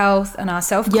mental health and our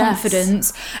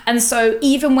self-confidence. Yes. And so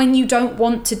even when you don't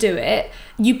want to do it,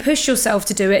 you push yourself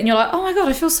to do it and you're like, oh my God,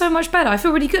 I feel so much better. I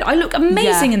feel really good. I look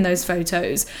amazing in those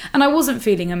photos. And I wasn't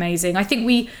feeling amazing. I think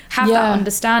we have that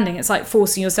understanding. It's like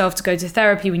forcing yourself to go to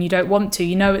therapy when you don't want to.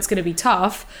 You know it's going to be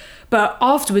tough. But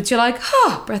afterwards you're like,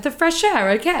 breath of fresh air,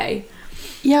 okay.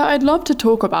 Yeah, I'd love to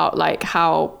talk about like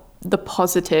how the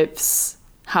positives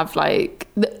have like...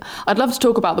 I'd love to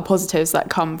talk about the positives that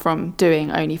come from doing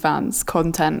OnlyFans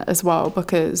content as well,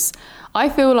 because I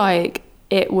feel like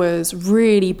it was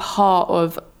really part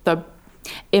of the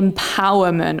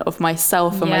empowerment of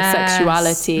myself and my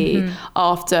sexuality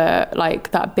after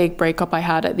like that big breakup I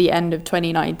had at the end of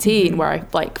 2019 where I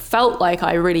like felt like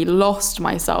I really lost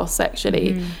myself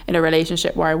sexually in a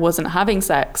relationship where I wasn't having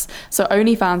sex. So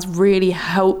OnlyFans really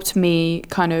helped me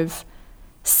kind of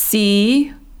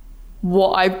see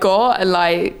what I've got and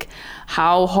like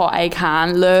how hot I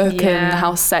can look and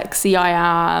how sexy I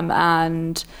am,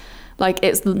 and like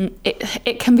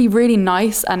it can be really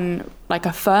nice and like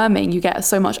affirming. You get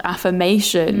so much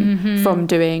affirmation from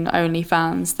doing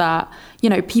OnlyFans that, you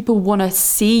know, people want to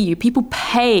see you. People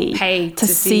pay to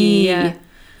see you.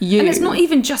 And it's not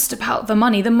even just about the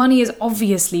money. The money is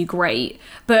obviously great,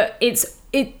 but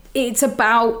it's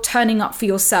about turning up for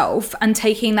yourself and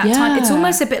taking that time. It's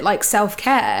almost a bit like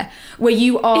self-care where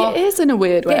you are... It is in a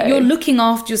weird way. You're looking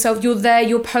after yourself. You're there,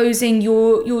 you're posing,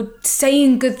 you're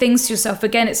saying good things to yourself.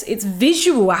 Again, it's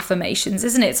visual affirmations,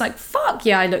 isn't it? It's like, fuck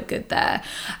yeah, I look good there.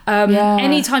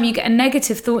 Anytime you get a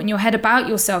negative thought in your head about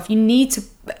yourself, you need to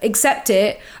accept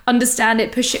it, understand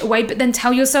it, push it away, but then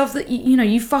tell yourself that, you know,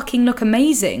 you fucking look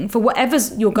amazing for whatever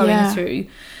you're going through.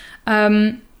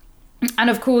 And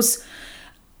of course...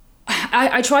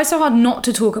 I try so hard not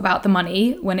to talk about the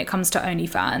money when it comes to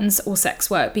OnlyFans or sex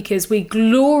work, because we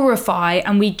glorify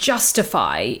and we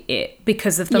justify it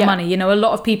because of the money. You know, a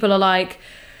lot of people are like,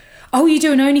 oh, you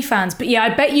do an OnlyFans, but I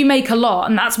bet you make a lot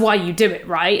and that's why you do it,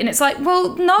 right? And it's like,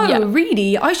 well, no,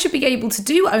 really, I should be able to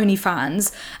do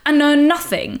OnlyFans and earn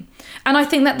nothing. And I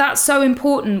think that that's so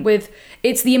important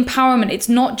it's the empowerment. It's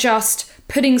not just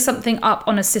putting something up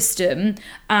on a system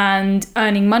and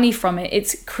earning money from it.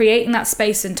 It's creating that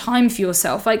space and time for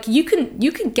yourself. Like you can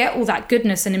get all that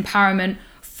goodness and empowerment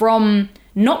from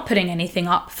not putting anything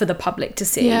up for the public to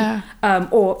see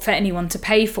or for anyone to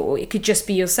pay for. It could just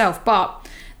be yourself. But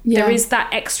there is that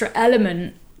extra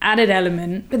added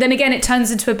element. But then again, it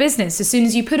turns into a business. As soon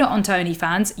as you put it onto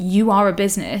OnlyFans, you are a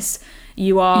business.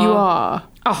 You are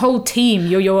a whole team.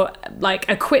 You're your like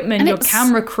equipment, your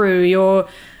camera crew, your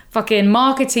fucking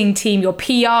marketing team, your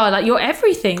PR, like you're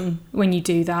everything when you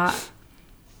do that.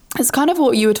 it's kind of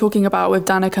what you were talking about with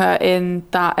Danica in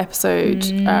that episode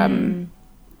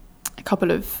a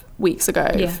couple of weeks ago,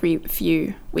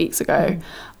 few weeks ago,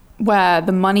 where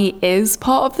the money is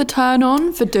part of the turn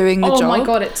on for doing the job. Oh my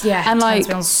God, and like, turns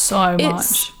me on so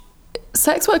much.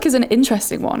 Sex work is an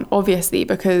interesting one, obviously,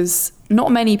 because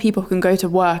not many people can go to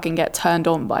work and get turned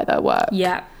on by their work.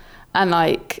 Yeah. And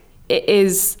like,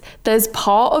 there's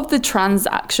part of the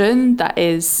transaction that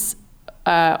is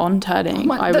on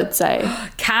turning, I would say.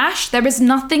 Cash. There is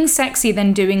nothing sexy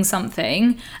than doing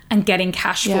something and getting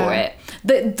cash for it.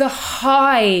 The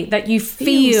high that you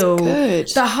feel,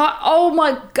 the high. Oh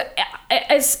my God,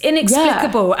 it's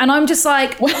inexplicable. And I'm just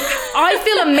like, I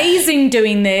feel amazing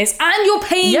doing this, and you're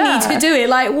paying me to do it.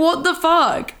 Like, what the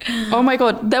fuck? Oh my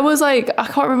God, there was like, I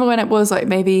can't remember when it was, like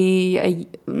maybe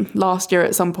last year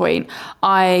at some point,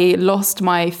 I lost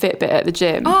my Fitbit at the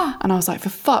gym, and I was like, for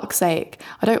fuck's sake,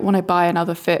 I don't want to buy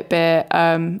another Fitbit.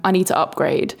 I need to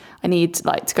upgrade. I need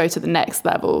like to go to the next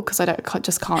level because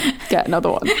just can't get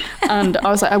another one. And I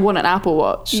was like, I want an Apple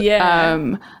Watch.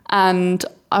 And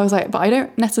I was like, but I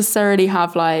don't necessarily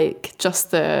have like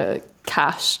just the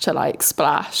cash to like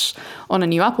splash on a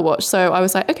new Apple Watch. So I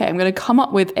was like, okay, I'm going to come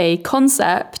up with a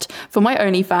concept for my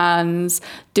OnlyFans,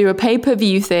 do a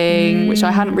pay-per-view thing, which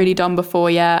I hadn't really done before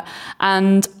yet.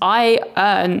 And I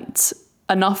earned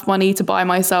enough money to buy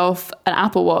myself an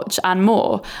Apple Watch and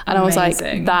more. And I was like,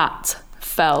 that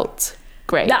felt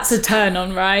great. That's a turn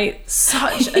on, right?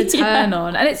 Such a turn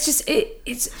on. And it's just, it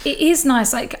is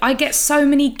nice. Like, I get so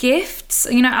many gifts,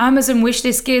 you know, Amazon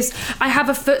wishlist gifts. I have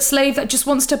a foot slave that just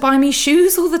wants to buy me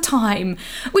shoes all the time,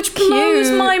 which blows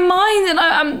my mind.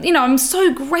 And I'm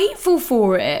so grateful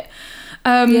for it.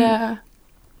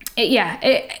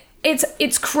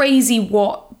 It's crazy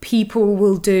what people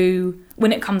will do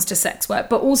when it comes to sex work,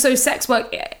 but also sex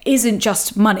work isn't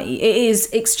just money. It is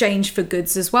exchange for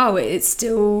goods as well. It's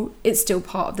still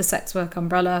part of the sex work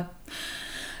umbrella.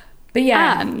 But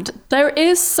and there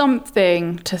is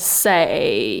something to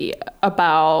say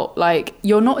about, like,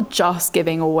 you're not just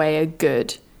giving away a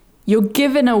good, you're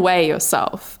giving away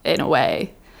yourself in a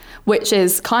way, which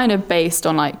is kind of based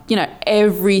on, like, you know,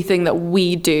 everything that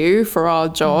we do for our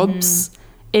jobs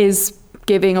is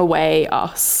giving away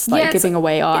us, like giving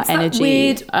away our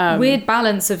energy. That weird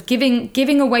balance of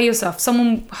giving away yourself.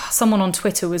 Someone on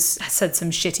Twitter said some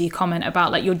shitty comment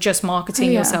about, like, you're just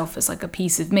marketing yourself as like a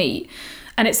piece of meat,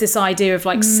 and it's this idea of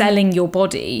like selling your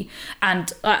body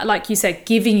and like you said,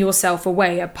 giving yourself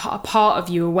away, a part of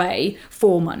you away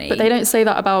for money. But they don't say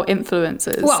that about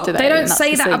influencers. Well, do they don't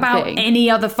say that about any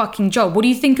other fucking job. What do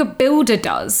you think a builder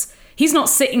does? He's not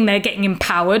sitting there getting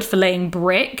empowered for laying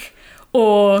brick.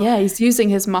 Or he's using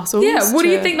his muscles. Yeah, what do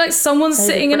you think, like, someone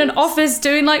sitting in an office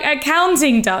doing like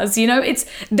accounting does? You know,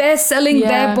 they're selling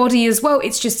their body as well.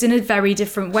 It's just in a very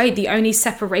different way. The only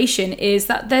separation is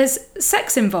that there's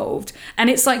sex involved, and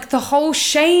it's like the whole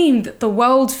shame that the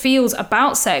world feels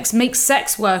about sex makes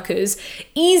sex workers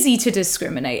easy to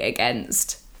discriminate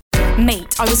against.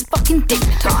 Mate, I was fucking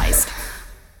dignitized.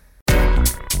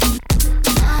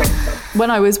 When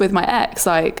I was with my ex,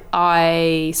 like,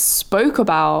 I spoke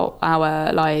about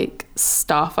our, like,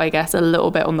 stuff, I guess, a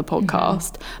little bit on the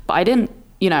podcast, but I didn't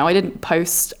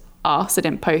post us. I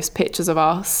didn't post pictures of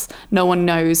us. No one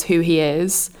knows who he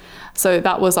is. So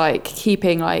that was, like,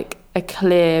 keeping, like, a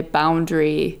clear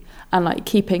boundary and, like,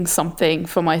 keeping something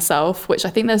for myself, which I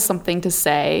think there's something to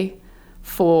say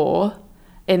for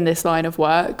in this line of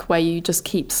work, where you just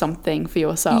keep something for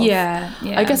yourself. Yeah.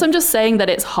 I guess I'm just saying that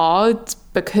it's hard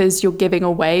because you're giving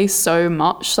away so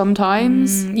much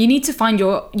sometimes. You need to find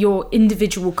your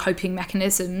individual coping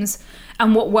mechanisms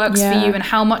and what works for you and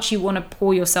how much you want to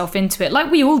pour yourself into it,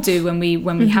 like we all do when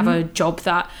we have a job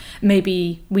that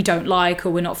maybe we don't like,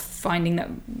 or we're not finding that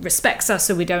respects us,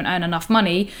 or we don't earn enough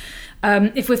money.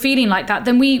 If we're feeling like that,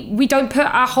 then we don't put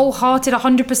our wholehearted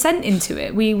 100% into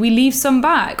it. We leave some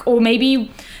back, or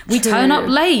maybe we turn up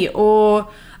late, or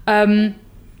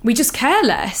we just care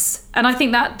less. And I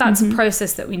think that's a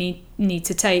process that we need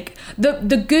to take.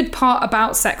 The good part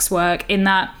about sex work, in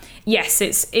that, yes,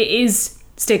 it is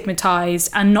stigmatized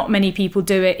and not many people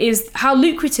do it, is how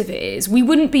lucrative it is. We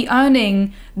wouldn't be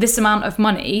earning this amount of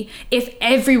money if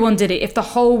everyone did it, if the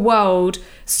whole world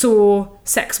saw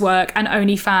sex work and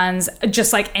OnlyFans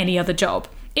just like any other job.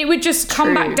 It would just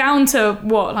come back down to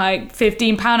what, like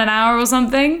 £15 an hour or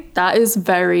something? That is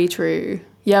very true.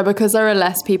 Yeah, because there are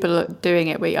less people doing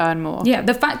it, we earn more. Yeah,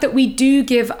 the fact that we do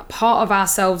give part of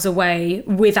ourselves away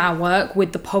with our work,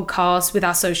 with the podcast, with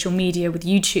our social media, with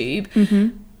YouTube,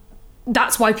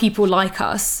 that's why people like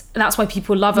us. That's why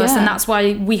people love us. And that's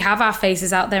why we have our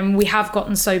faces out there and we have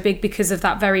gotten so big because of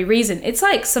that very reason. It's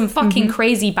like some fucking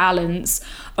crazy balance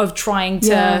of trying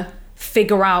to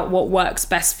figure out what works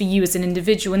best for you as an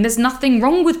individual. And there's nothing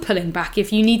wrong with pulling back.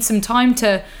 If you need some time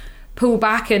to pull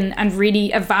back and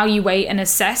really evaluate and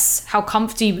assess how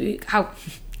comfortable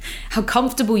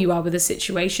you are with a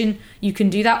situation, you can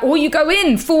do that. Or you go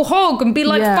in full hog and be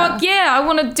like, fuck yeah, I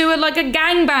want to do it like a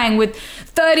gangbang with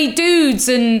 30 dudes.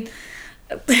 And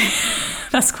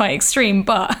that's quite extreme,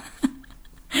 but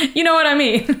you know what I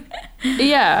mean?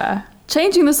 Yeah.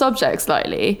 Changing the subject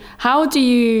slightly, how do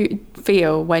you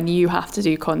feel when you have to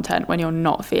do content when you're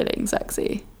not feeling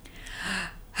sexy?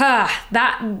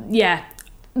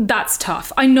 That's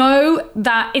tough. I know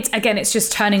that it's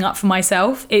just turning up for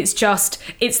myself. It's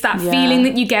that feeling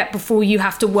that you get before you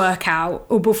have to work out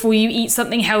or before you eat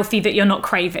something healthy that you're not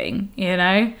craving, you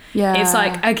know? Yeah. It's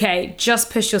like, okay, just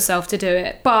push yourself to do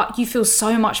it. But you feel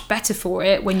so much better for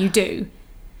it when you do.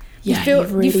 Yeah,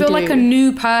 you feel like a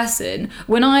new person.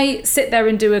 When I sit there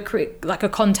and do a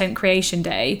content creation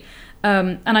day,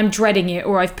 and I'm dreading it,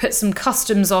 or I've put some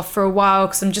customs off for a while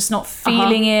because I'm just not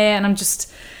feeling it, and I'm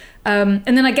just... and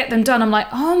then I get them done. I'm like,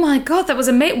 oh my God, that was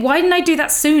amazing. Why didn't I do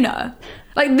that sooner?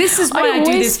 Like, this is why I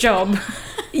do this job.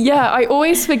 Yeah, I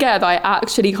always forget that I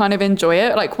actually kind of enjoy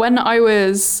it. Like when I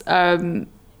was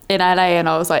in LA and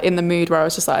I was like in the mood where I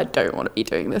was just like, I don't want to be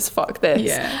doing this, fuck this.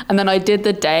 Yeah. And then I did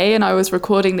the day and I was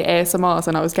recording the ASMRs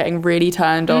and I was getting really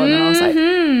turned on and I was like,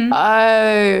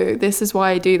 oh, this is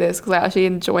why I do this, because I actually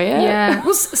enjoy it. Yeah.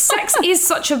 Well, sex is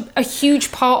such a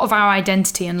huge part of our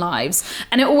identity and lives,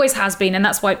 and it always has been, and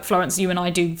that's why, Florence, you and I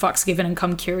do Fucks Given and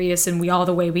Come Curious, and we are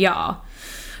the way we are.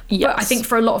 Yes. But I think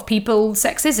for a lot of people,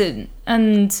 sex isn't,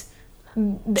 and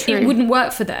it wouldn't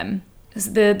work for them,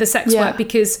 the sex work,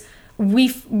 because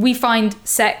we find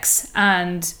sex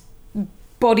and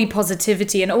body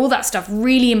positivity and all that stuff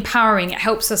really empowering. It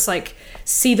helps us like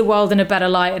see the world in a better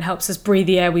light and helps us breathe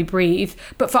the air we breathe.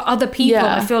 But for other people,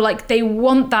 I feel like they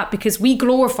want that because we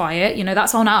glorify it. You know,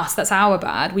 that's on us. That's our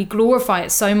bad. We glorify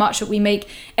it so much that we make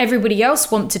everybody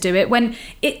else want to do it when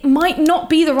it might not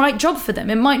be the right job for them.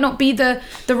 It might not be the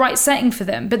right setting for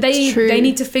them. But they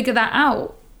need to figure that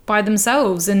out by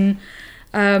themselves and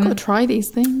gotta try these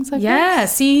things, I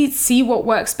guess. See what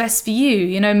works best for you.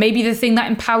 You know, maybe the thing that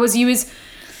empowers you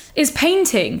is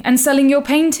painting and selling your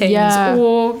paintings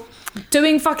or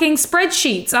doing fucking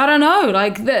spreadsheets. I don't know,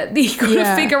 like you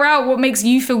gotta figure out what makes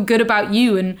you feel good about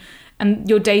you and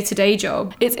your day-to-day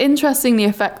job. It's interesting the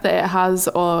effect that it has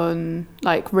on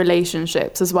like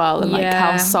relationships as well, and like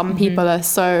how some people are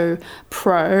so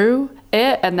pro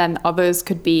it and then others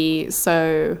could be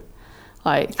so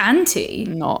like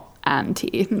not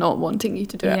wanting you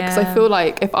to do it. Because I feel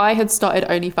like if I had started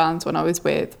OnlyFans when I was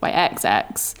with my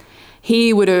ex,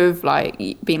 he would have like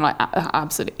been like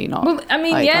absolutely not. Well, I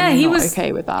mean, like, he was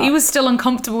okay with that. He was still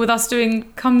uncomfortable with us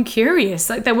doing Come Curious.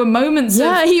 Like there were moments of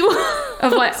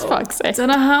like, I don't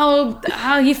know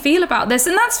how you feel about this,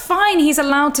 and that's fine. He's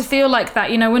allowed to feel like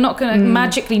that. You know, we're not going to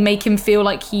magically make him feel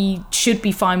like he should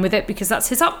be fine with it because that's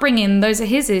his upbringing. Those are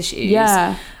his issues.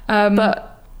 Yeah, but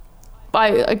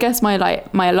I guess my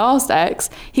last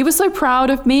ex, he was so proud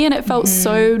of me, and it felt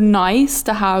so nice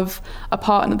to have a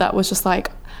partner that was just like,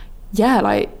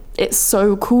 like it's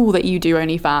so cool that you do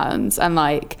OnlyFans, and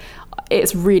like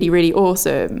it's really, really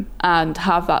awesome, and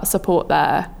have that support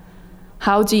there.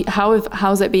 How's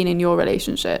it been in your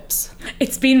relationships?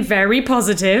 It's been very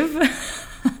positive.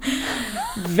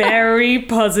 Very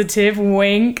positive,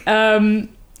 wink.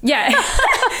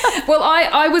 Well,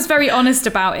 I was very honest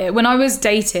about it when I was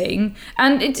dating,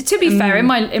 and to be fair, in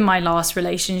my last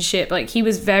relationship, like he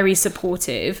was very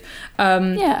supportive.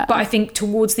 But I think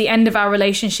towards the end of our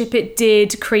relationship, it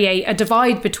did create a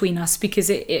divide between us because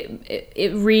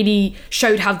it really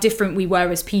showed how different we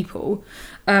were as people.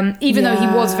 Even though he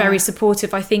was very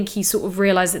supportive, I think he sort of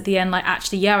realized at the end, like,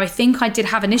 actually, I think I did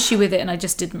have an issue with it and I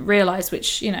just didn't realize,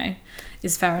 which, you know,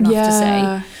 is fair enough to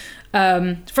say.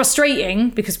 Frustrating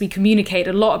because we communicate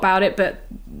a lot about it, but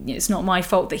it's not my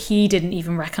fault that he didn't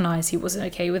even recognize he wasn't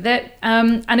okay with it.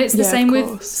 And it's the same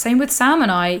with Sam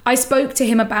and I spoke to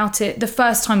him about it the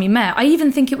first time we met. I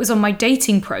even think it was on my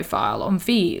dating profile on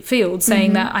Field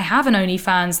saying that I have an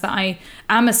OnlyFans, that I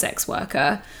am a sex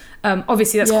worker.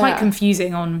 Obviously that's quite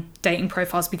confusing on dating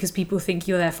profiles because people think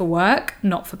you're there for work,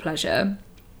 not for pleasure.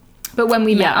 But when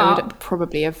we met up, I would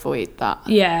probably avoid that.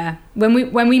 Yeah, when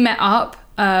we met up,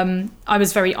 I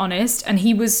was very honest and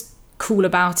he was cool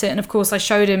about it. And of course I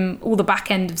showed him all the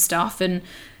back end of stuff and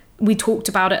we talked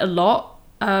about it a lot.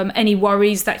 Any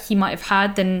worries that he might have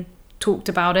had, then talked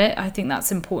about it. I think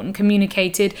that's important.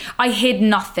 Communicated. I hid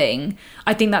nothing.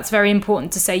 I think that's very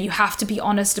important to say. You have to be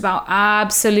honest about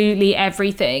absolutely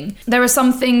everything. There are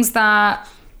some things that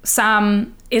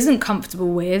Sam isn't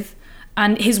comfortable with,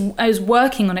 and is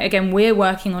working on it. Again, we're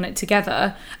working on it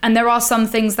together. And there are some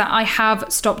things that I have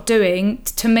stopped doing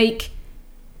to make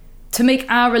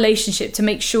our relationship, to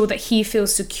make sure that he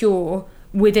feels secure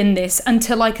within this,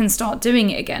 until I can start doing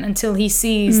it again, until he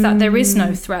sees that there is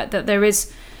no threat, that there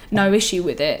is no issue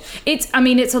with it. It's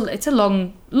a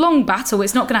long battle.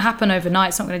 It's not going to happen overnight.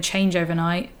 It's not going to change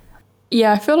overnight.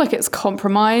 Yeah, I feel like it's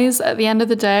compromise at the end of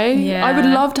the day. Yeah. I would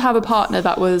love to have a partner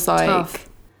that was like Tough.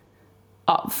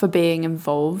 up for being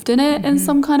involved in it in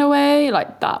some kind of way.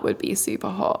 Like, that would be super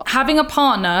hot. Having a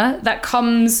partner that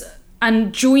comes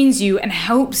and joins you and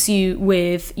helps you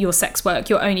with your sex work,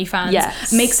 your OnlyFans,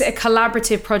 Yes. makes it a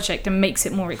collaborative project and makes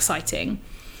it more exciting.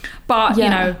 But, you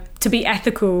know, to be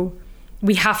ethical,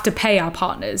 we have to pay our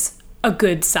partners a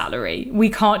good salary. We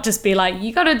can't just be like,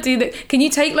 you gotta do that. Can you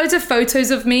take loads of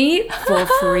photos of me for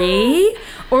free?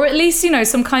 Or at least, you know,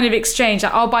 some kind of exchange.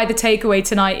 Like, I'll buy the takeaway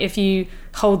tonight if you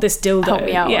hold this dildo. Help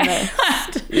me out on this.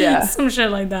 Yeah. Some shit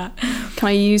like that. Can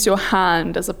I use your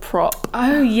hand as a prop?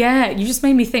 Oh yeah, you just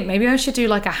made me think maybe I should do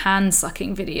like a hand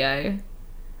sucking video.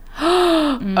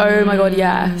 Oh my god,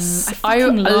 yes. I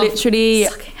fucking love literally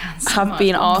sucking hands so have much.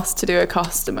 been asked to do a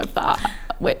custom of that,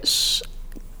 which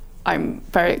I'm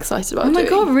very excited about. Oh my doing,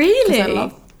 god, 'cause really? I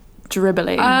love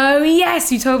dribbling. Oh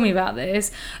yes, you told me about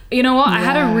this. You know what? I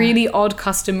had a really odd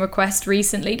custom request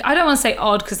recently. I don't want to say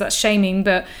odd because that's shaming,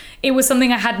 but it was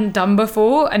something I hadn't done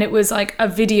before, and it was like a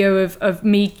video of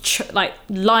me like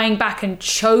lying back and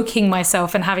choking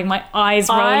myself and having my eyes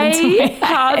roll into my head.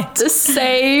 had the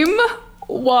same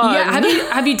one. Yeah,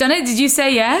 have you done it? Did you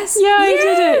say yes? Yeah, I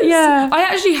did it, yeah. I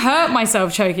actually hurt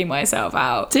myself choking myself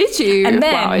out. Did you? And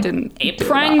then wow, I didn't. it do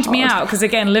pranged that me hard. out because,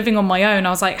 again, living on my own, I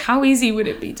was like, how easy would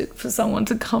it be for someone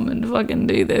to come and fucking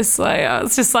do this? Like, I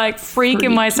was just like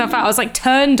freaking myself out. I was like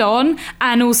turned on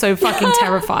and also fucking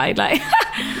terrified. Like,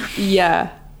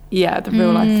 Yeah, the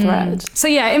real life thread. so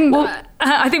yeah,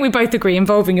 I think we both agree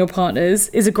involving your partners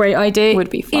is a great idea. Would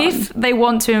be fun. if they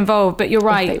want to involve. But you're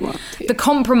right, they want to. the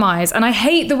compromise, and I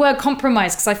hate the word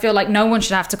compromise because I feel like no one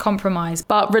should have to compromise.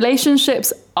 But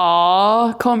relationships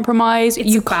are compromise. It's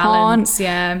You a balance,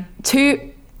 can't.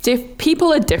 yeah.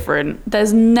 People are different.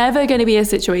 There's never going to be a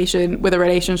situation with a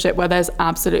relationship where there's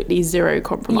absolutely zero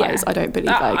compromise. I don't believe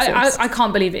that exists. I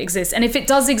can't believe it exists. And if it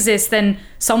does exist, then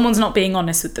someone's not being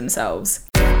honest with themselves.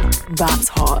 That's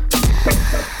hot.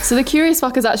 So the Curious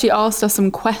Fuckers actually asked us some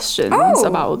questions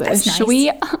about all this. that's nice. Shall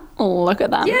we look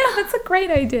at them? Yeah, that's a great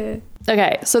idea.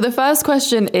 Okay, so the first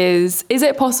question is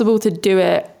it possible to do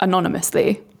it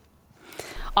anonymously?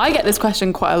 I get this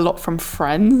question quite a lot from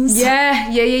friends.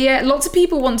 Yeah. Lots of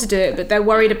people want to do it, but they're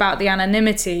worried about the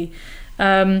anonymity.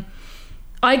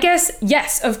 I guess,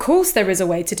 yes, of course there is a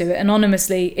way to do it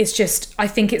anonymously. It's just, I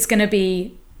think it's going to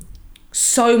be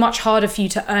so much harder for you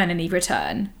to earn any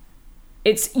return.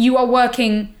 You are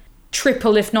working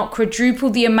triple, if not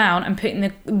quadruple the amount, and putting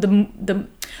the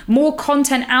more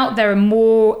content out there and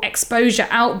more exposure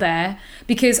out there,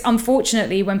 because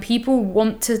unfortunately when people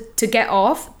want to get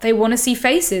off, they want to see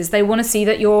faces. They want to see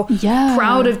that you're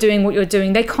proud of doing what you're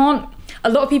doing. A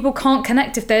lot of people can't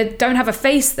connect if they don't have a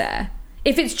face there.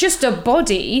 If it's just a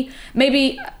body,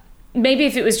 maybe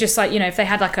if it was just like, you know, if they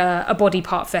had like a body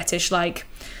part fetish, like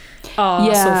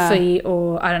arse or feet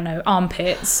or I don't know,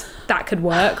 armpits, that could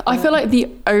work. I feel like the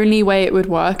only way it would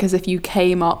work is if you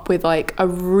came up with like a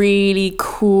really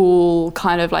cool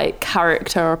kind of like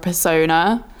character or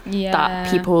persona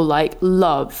that people like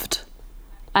loved,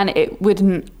 and it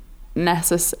wouldn't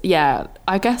necessarily.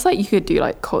 I guess like you could do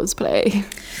like cosplay.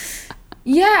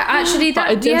 Yeah, actually, But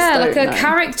I that just like don't a know.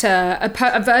 character,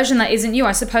 a version that isn't you.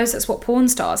 I suppose that's what porn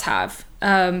stars have.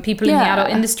 People in the adult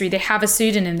industry, they have a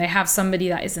pseudonym, they have somebody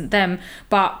that isn't them.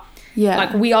 But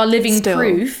like we are living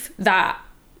proof that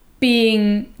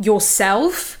being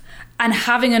yourself and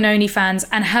having an OnlyFans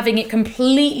and having it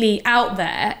completely out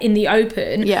there in the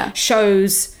open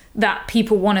shows that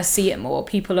people want to see it more.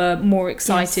 People are more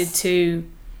excited to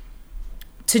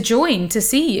join, to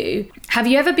see you. Have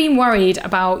you ever been worried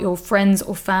about your friends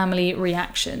or family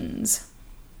reactions?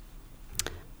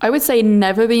 I would say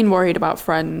never been worried about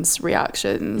friends'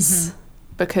 reactions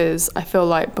because I feel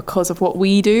like because of what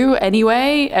we do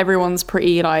anyway, everyone's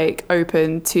pretty like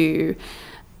open to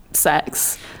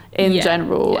sex in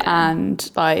general. And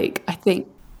like, I think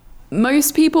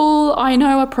most people I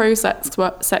know are pro sex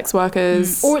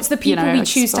workers, or it's the people we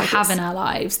it's choose to like have in our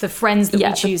lives, the friends that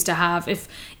we choose to have. If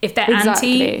they're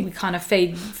anti, we kind of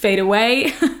fade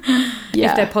away.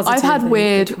 Yeah, if they're positive, I've had then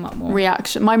weird they come up more.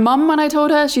 reaction. My mum, when I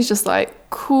told her, she's just like,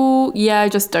 cool, yeah, I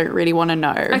just don't really want to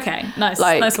know. Okay, nice,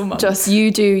 like, nice one, mum. just you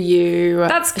do you.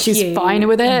 That's She's cute. fine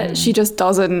with it. She just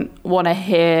doesn't want to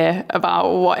hear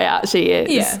about what it actually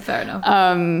is. Yeah, fair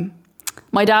enough.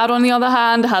 My dad, on the other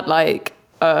hand, had like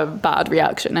a bad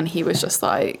reaction, and he was just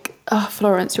like, oh,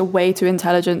 Florence, you're way too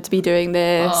intelligent to be doing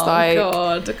this. Oh like,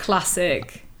 God, a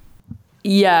classic.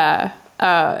 Yeah,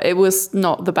 it was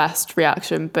not the best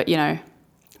reaction, but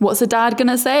what's a dad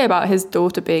gonna say about his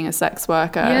daughter being a sex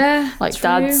worker? Yeah, like true.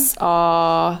 Dads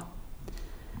are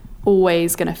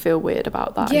always gonna feel weird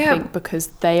about that. Yeah. I think because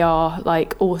they are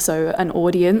like also an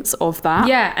audience of that.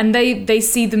 Yeah, and they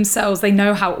see themselves, they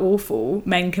know how awful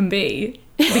men can be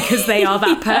because they are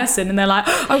that person, and they're like,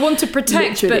 I want to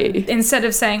protect, Literally. but instead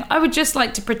of saying, I would just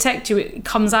like to protect you, it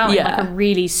comes out in like Yeah. a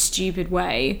really stupid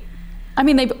way. I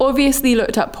mean, they've obviously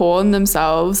looked at porn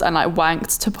themselves and like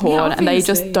wanked to porn, and they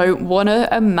just obviously. don't want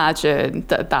to imagine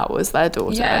that was their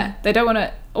daughter. Yeah, they don't want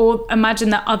to or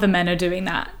imagine that other men are doing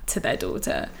that to their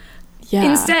daughter. Yeah.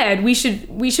 Instead, we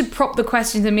should prop the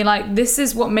questions and be like, this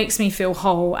is what makes me feel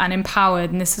whole and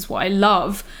empowered, and this is what I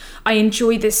love. I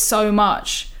enjoy this so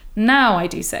much. Now I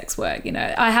do sex work,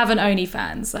 I have an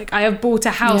OnlyFans. Like, I have bought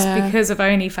a house Yeah. because of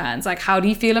OnlyFans. Like, how do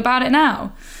you feel about it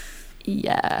now?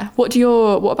 Yeah. What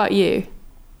about you?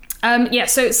 Yeah,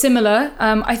 so it's similar.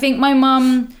 I think my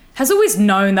mum has always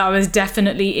known that I was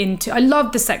definitely I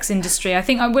loved the sex industry. I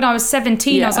think when I was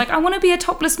 17, I was like, I want to be a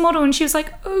topless model. And she was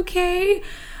like, okay,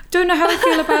 don't know how I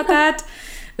feel about that.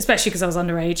 Especially because I was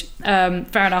underage.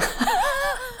 Fair enough.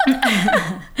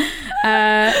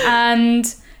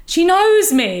 And she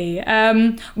knows me.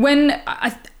 When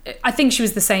I think she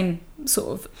was the same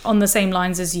sort of on the same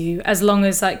lines as you, as long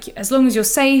as you're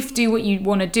safe, do what you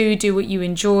want to do what you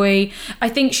enjoy. I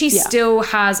think she still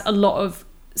has a lot of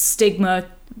stigma,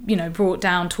 taught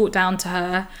down to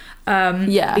her.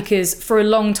 Because for a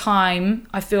long time,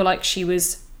 I feel like she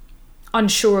was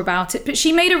unsure about it, but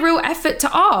she made a real effort to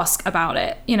ask about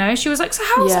it. She was like, so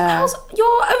how's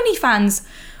your OnlyFans?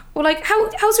 Or like,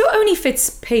 how's your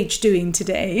OnlyFits page doing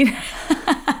today?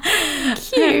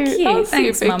 Cute. Cute.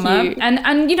 Thanks, super Mama. cute.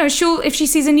 And she'll, if she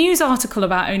sees a news article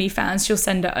about OnlyFans, she'll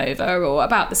send it over, or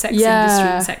about the sex industry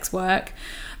and sex work.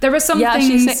 There are some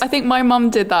things. I think my mum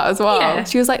did that as well. Yeah.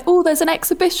 She was like, oh, there's an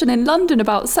exhibition in London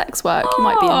about sex work. You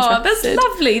might be interested. That's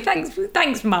lovely.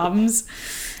 Thanks, mums.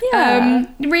 Yeah.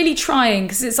 Really trying,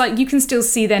 because it's like you can still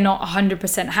see they're not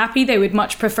 100% happy. They would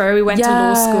much prefer we went to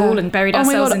law school and buried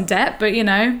ourselves in debt, but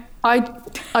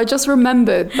I just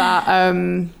remembered that.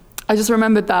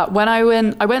 When I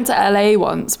went to LA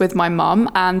once with my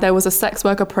mum, and there was a sex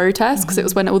worker protest because it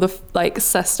was when all the like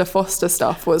Sesta Foster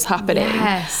stuff was happening.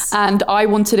 Yes. And I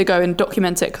wanted to go and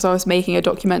document it because I was making a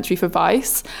documentary for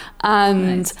Vice,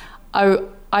 and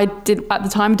I did at the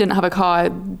time didn't have a car,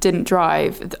 didn't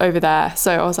drive over there,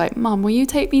 so I was like, Mum, will you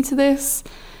take me to this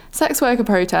sex worker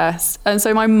protest? And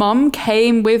so my mum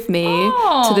came with me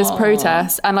to this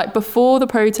protest, and like before the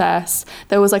protest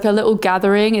there was like a little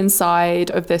gathering inside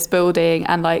of this building,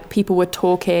 and like people were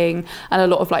talking, and a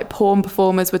lot of like porn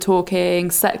performers were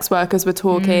talking, sex workers were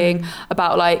talking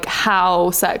about like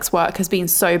how sex work has been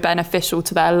so beneficial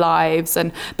to their lives,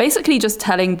 and basically just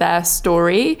telling their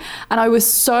story. And I was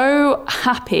so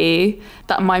happy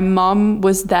that my mum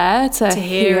was there to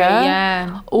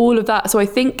hear all of that. So I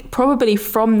think probably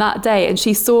from that day, and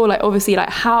she saw like obviously like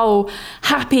how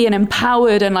happy and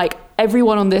empowered and like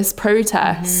everyone on this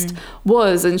protest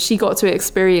was, and she got to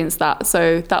experience that.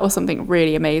 So that was something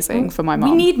really amazing for my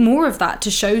mum. We need more of that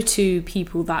to show to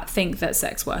people that think that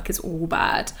sex work is all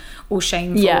bad or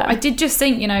shameful. Yeah. I did just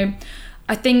think,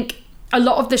 I think a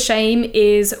lot of the shame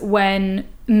is when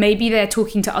maybe they're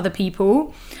talking to other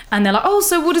people and they're like, oh,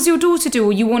 so what does your daughter do?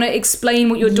 Or you want to explain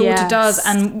what your daughter does,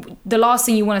 and the last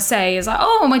thing you want to say is like,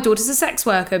 oh, my daughter's a sex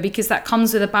worker, because that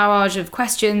comes with a barrage of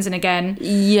questions, and again, all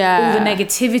the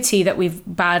negativity that we've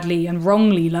badly and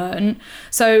wrongly learned.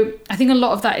 So I think a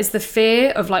lot of that is the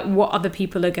fear of like what other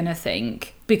people are going to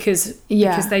think, because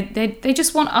they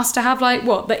just want us to have like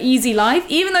the easy life,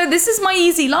 even though this is my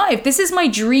easy life, this is my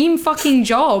dream fucking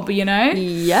job,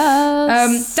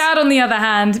 Yes. Dad, on the other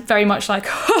hand, very much like,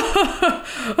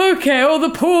 okay, all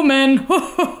the poor men,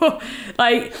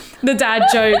 like the dad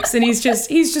jokes, and he's just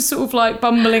sort of like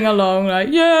bumbling along, like,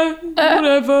 yeah,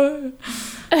 whatever.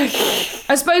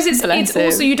 I suppose it's Bless him.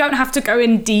 also, you don't have to go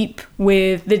in deep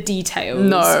with the details.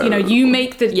 No. You know, you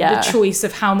make the Yeah. choice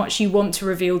of how much you want to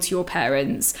reveal to your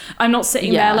parents. I'm not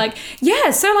sitting Yeah. there like,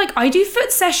 yeah, so like I do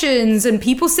foot sessions and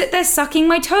people sit there sucking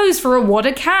my toes for a wad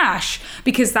of cash,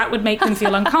 because that would make them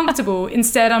feel uncomfortable.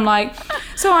 Instead, I'm like,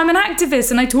 so I'm an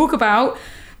activist and I talk about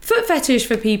foot fetish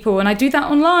for people, and I do that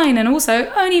online, and also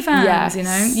OnlyFans. Yes. You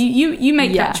know, you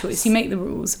make that Yes. choice. You make the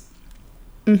rules.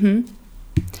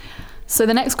 So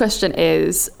the next question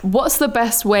is, what's the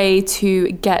best way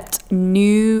to get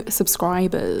new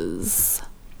subscribers?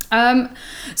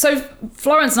 So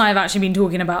Florence and I have actually been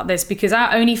talking about this, because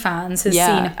our OnlyFans has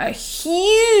Yeah. seen a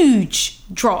huge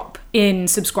drop in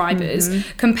subscribers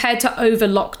compared to over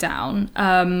lockdown,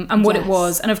 and what it Yes.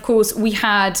 was. And of course, we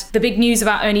had the big news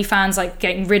about OnlyFans, like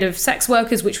getting rid of sex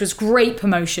workers, which was great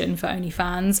promotion for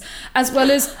OnlyFans, as well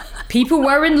as people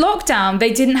were in lockdown.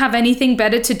 They didn't have anything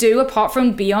better to do apart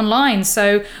from be online.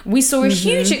 So we saw a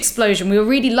huge explosion. We were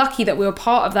really lucky that we were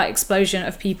part of that explosion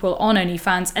of people on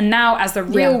OnlyFans. And now, as the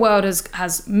real world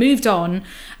has moved on,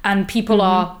 and people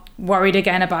are worried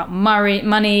again about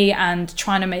money and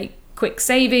trying to make quick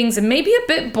savings, and maybe a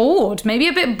bit bored of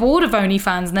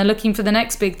OnlyFans, and they're looking for the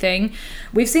next big thing,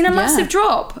 we've seen a massive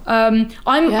drop. I'm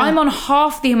on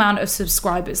half the amount of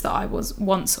subscribers that I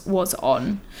once was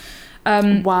on.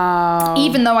 Wow.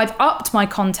 Even though I've upped my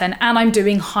content and I'm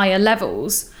doing higher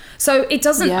levels. So it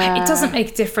doesn't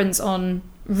make a difference on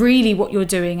really what you're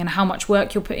doing and how much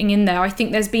work you're putting in there. I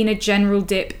think there's been a general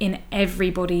dip in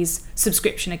everybody's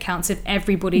subscription accounts, in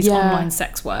everybody's online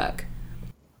sex work.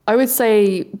 I would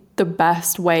say the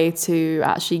best way to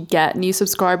actually get new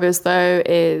subscribers, though,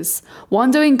 is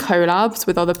one, doing collabs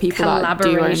with other people that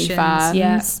do Collaborations, OnlyFans.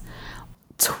 yeah.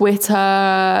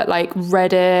 Twitter, like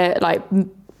Reddit, like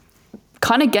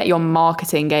kind of get your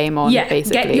marketing game on,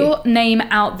 basically. Get your name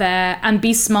out there and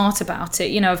be smart about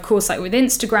it. You know, of course, like with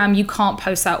Instagram, you can't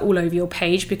post that all over your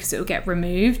page because it'll get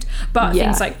removed. But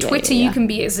things like Twitter, you can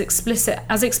be as explicit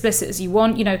as you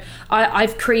want. You know,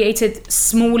 I've created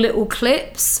small little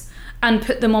clips and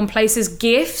put them on places,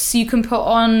 GIFs you can put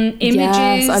on images.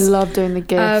 Yes, I love doing the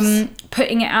GIFs.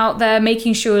 Putting it out there,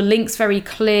 making sure links very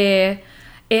clear.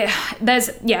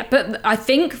 But I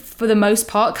think for the most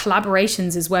part,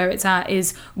 collaborations is where it's at,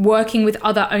 is working with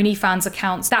other OnlyFans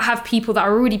accounts that have people that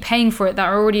are already paying for it, that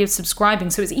are already subscribing.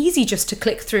 So it's easy just to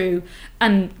click through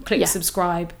and click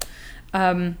subscribe.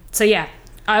 I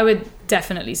would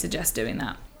definitely suggest doing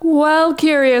that. Well,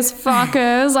 curious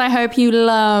fuckers, I hope you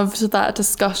loved that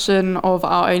discussion of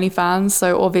our OnlyFans.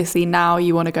 So obviously now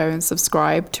you want to go and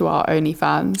subscribe to our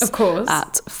OnlyFans. Of course.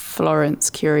 At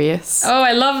Florence Curious. Oh,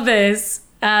 I love this.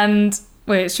 And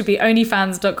it should be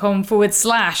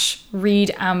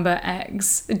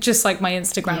onlyfans.com/readamberx, just like my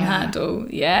Instagram handle.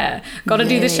 Yeah. Gotta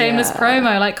do the shameless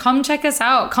promo. Like, come check us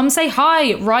out. Come say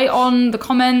hi. Write on the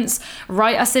comments.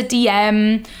 Write us a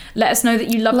DM. Let us know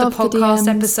that you love the podcast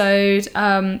episode.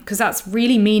 Because that's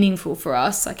really meaningful for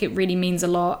us. Like, it really means a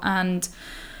lot. And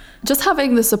just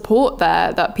having the support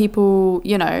there that people,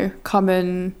 you know, come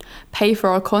and pay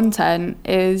for our content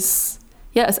is...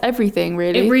 yeah, it's everything,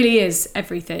 really. It really is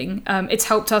everything. It's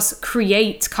helped us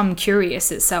create Come Curious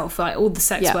itself, like all the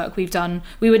sex work we've done.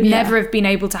 We would never have been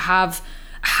able to have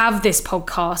this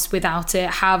podcast without it,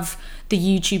 have the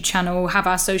YouTube channel, have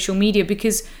our social media,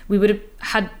 because we would have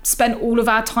had spent all of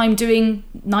our time doing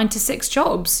 9-to-6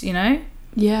 jobs, you know?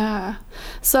 Yeah.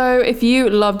 So if you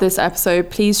love this episode,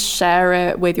 please share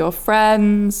it with your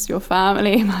friends, your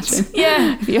family. Imagine.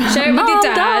 Yeah. Share it with your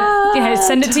dad. Yeah,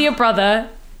 send it to your brother.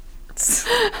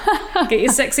 Get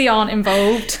your sexy aunt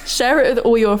involved. Share it with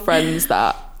all your friends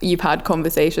that you've had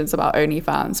conversations about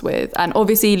OnlyFans with, and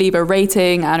obviously leave a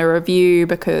rating and a review,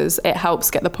 because it helps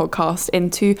get the podcast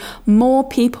into more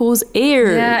people's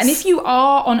ears. Yeah, and if you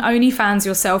are on OnlyFans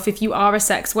yourself, if you are a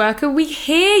sex worker, we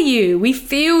hear you, we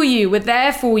feel you, we're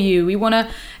there for you. We want to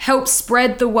help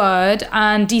spread the word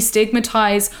and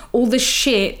destigmatize all the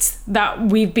shit that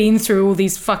we've been through all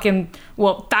these fucking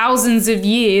thousands of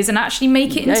years, and actually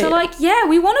make it into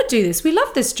we want to do this, we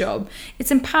love this job, it's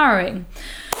empowering.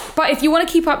 But if you want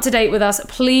to keep up to date with us,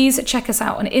 please check us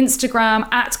out on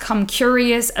Instagram at Come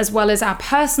Curious, as well as our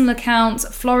personal accounts,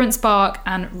 Florence Bark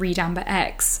and Read Amber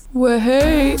X.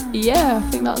 Woohoo! Yeah, I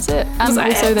think that's it. And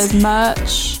also there's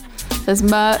merch. There's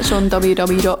merch on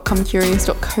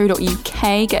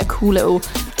www.comecurious.co.uk. Get a cool little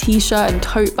t-shirt and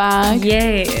tote bag.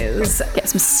 Yes. Get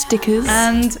some stickers.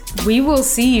 And we will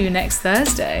see you next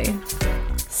Thursday.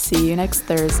 See you next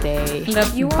Thursday.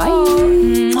 Love you Bye. all.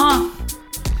 Mwah.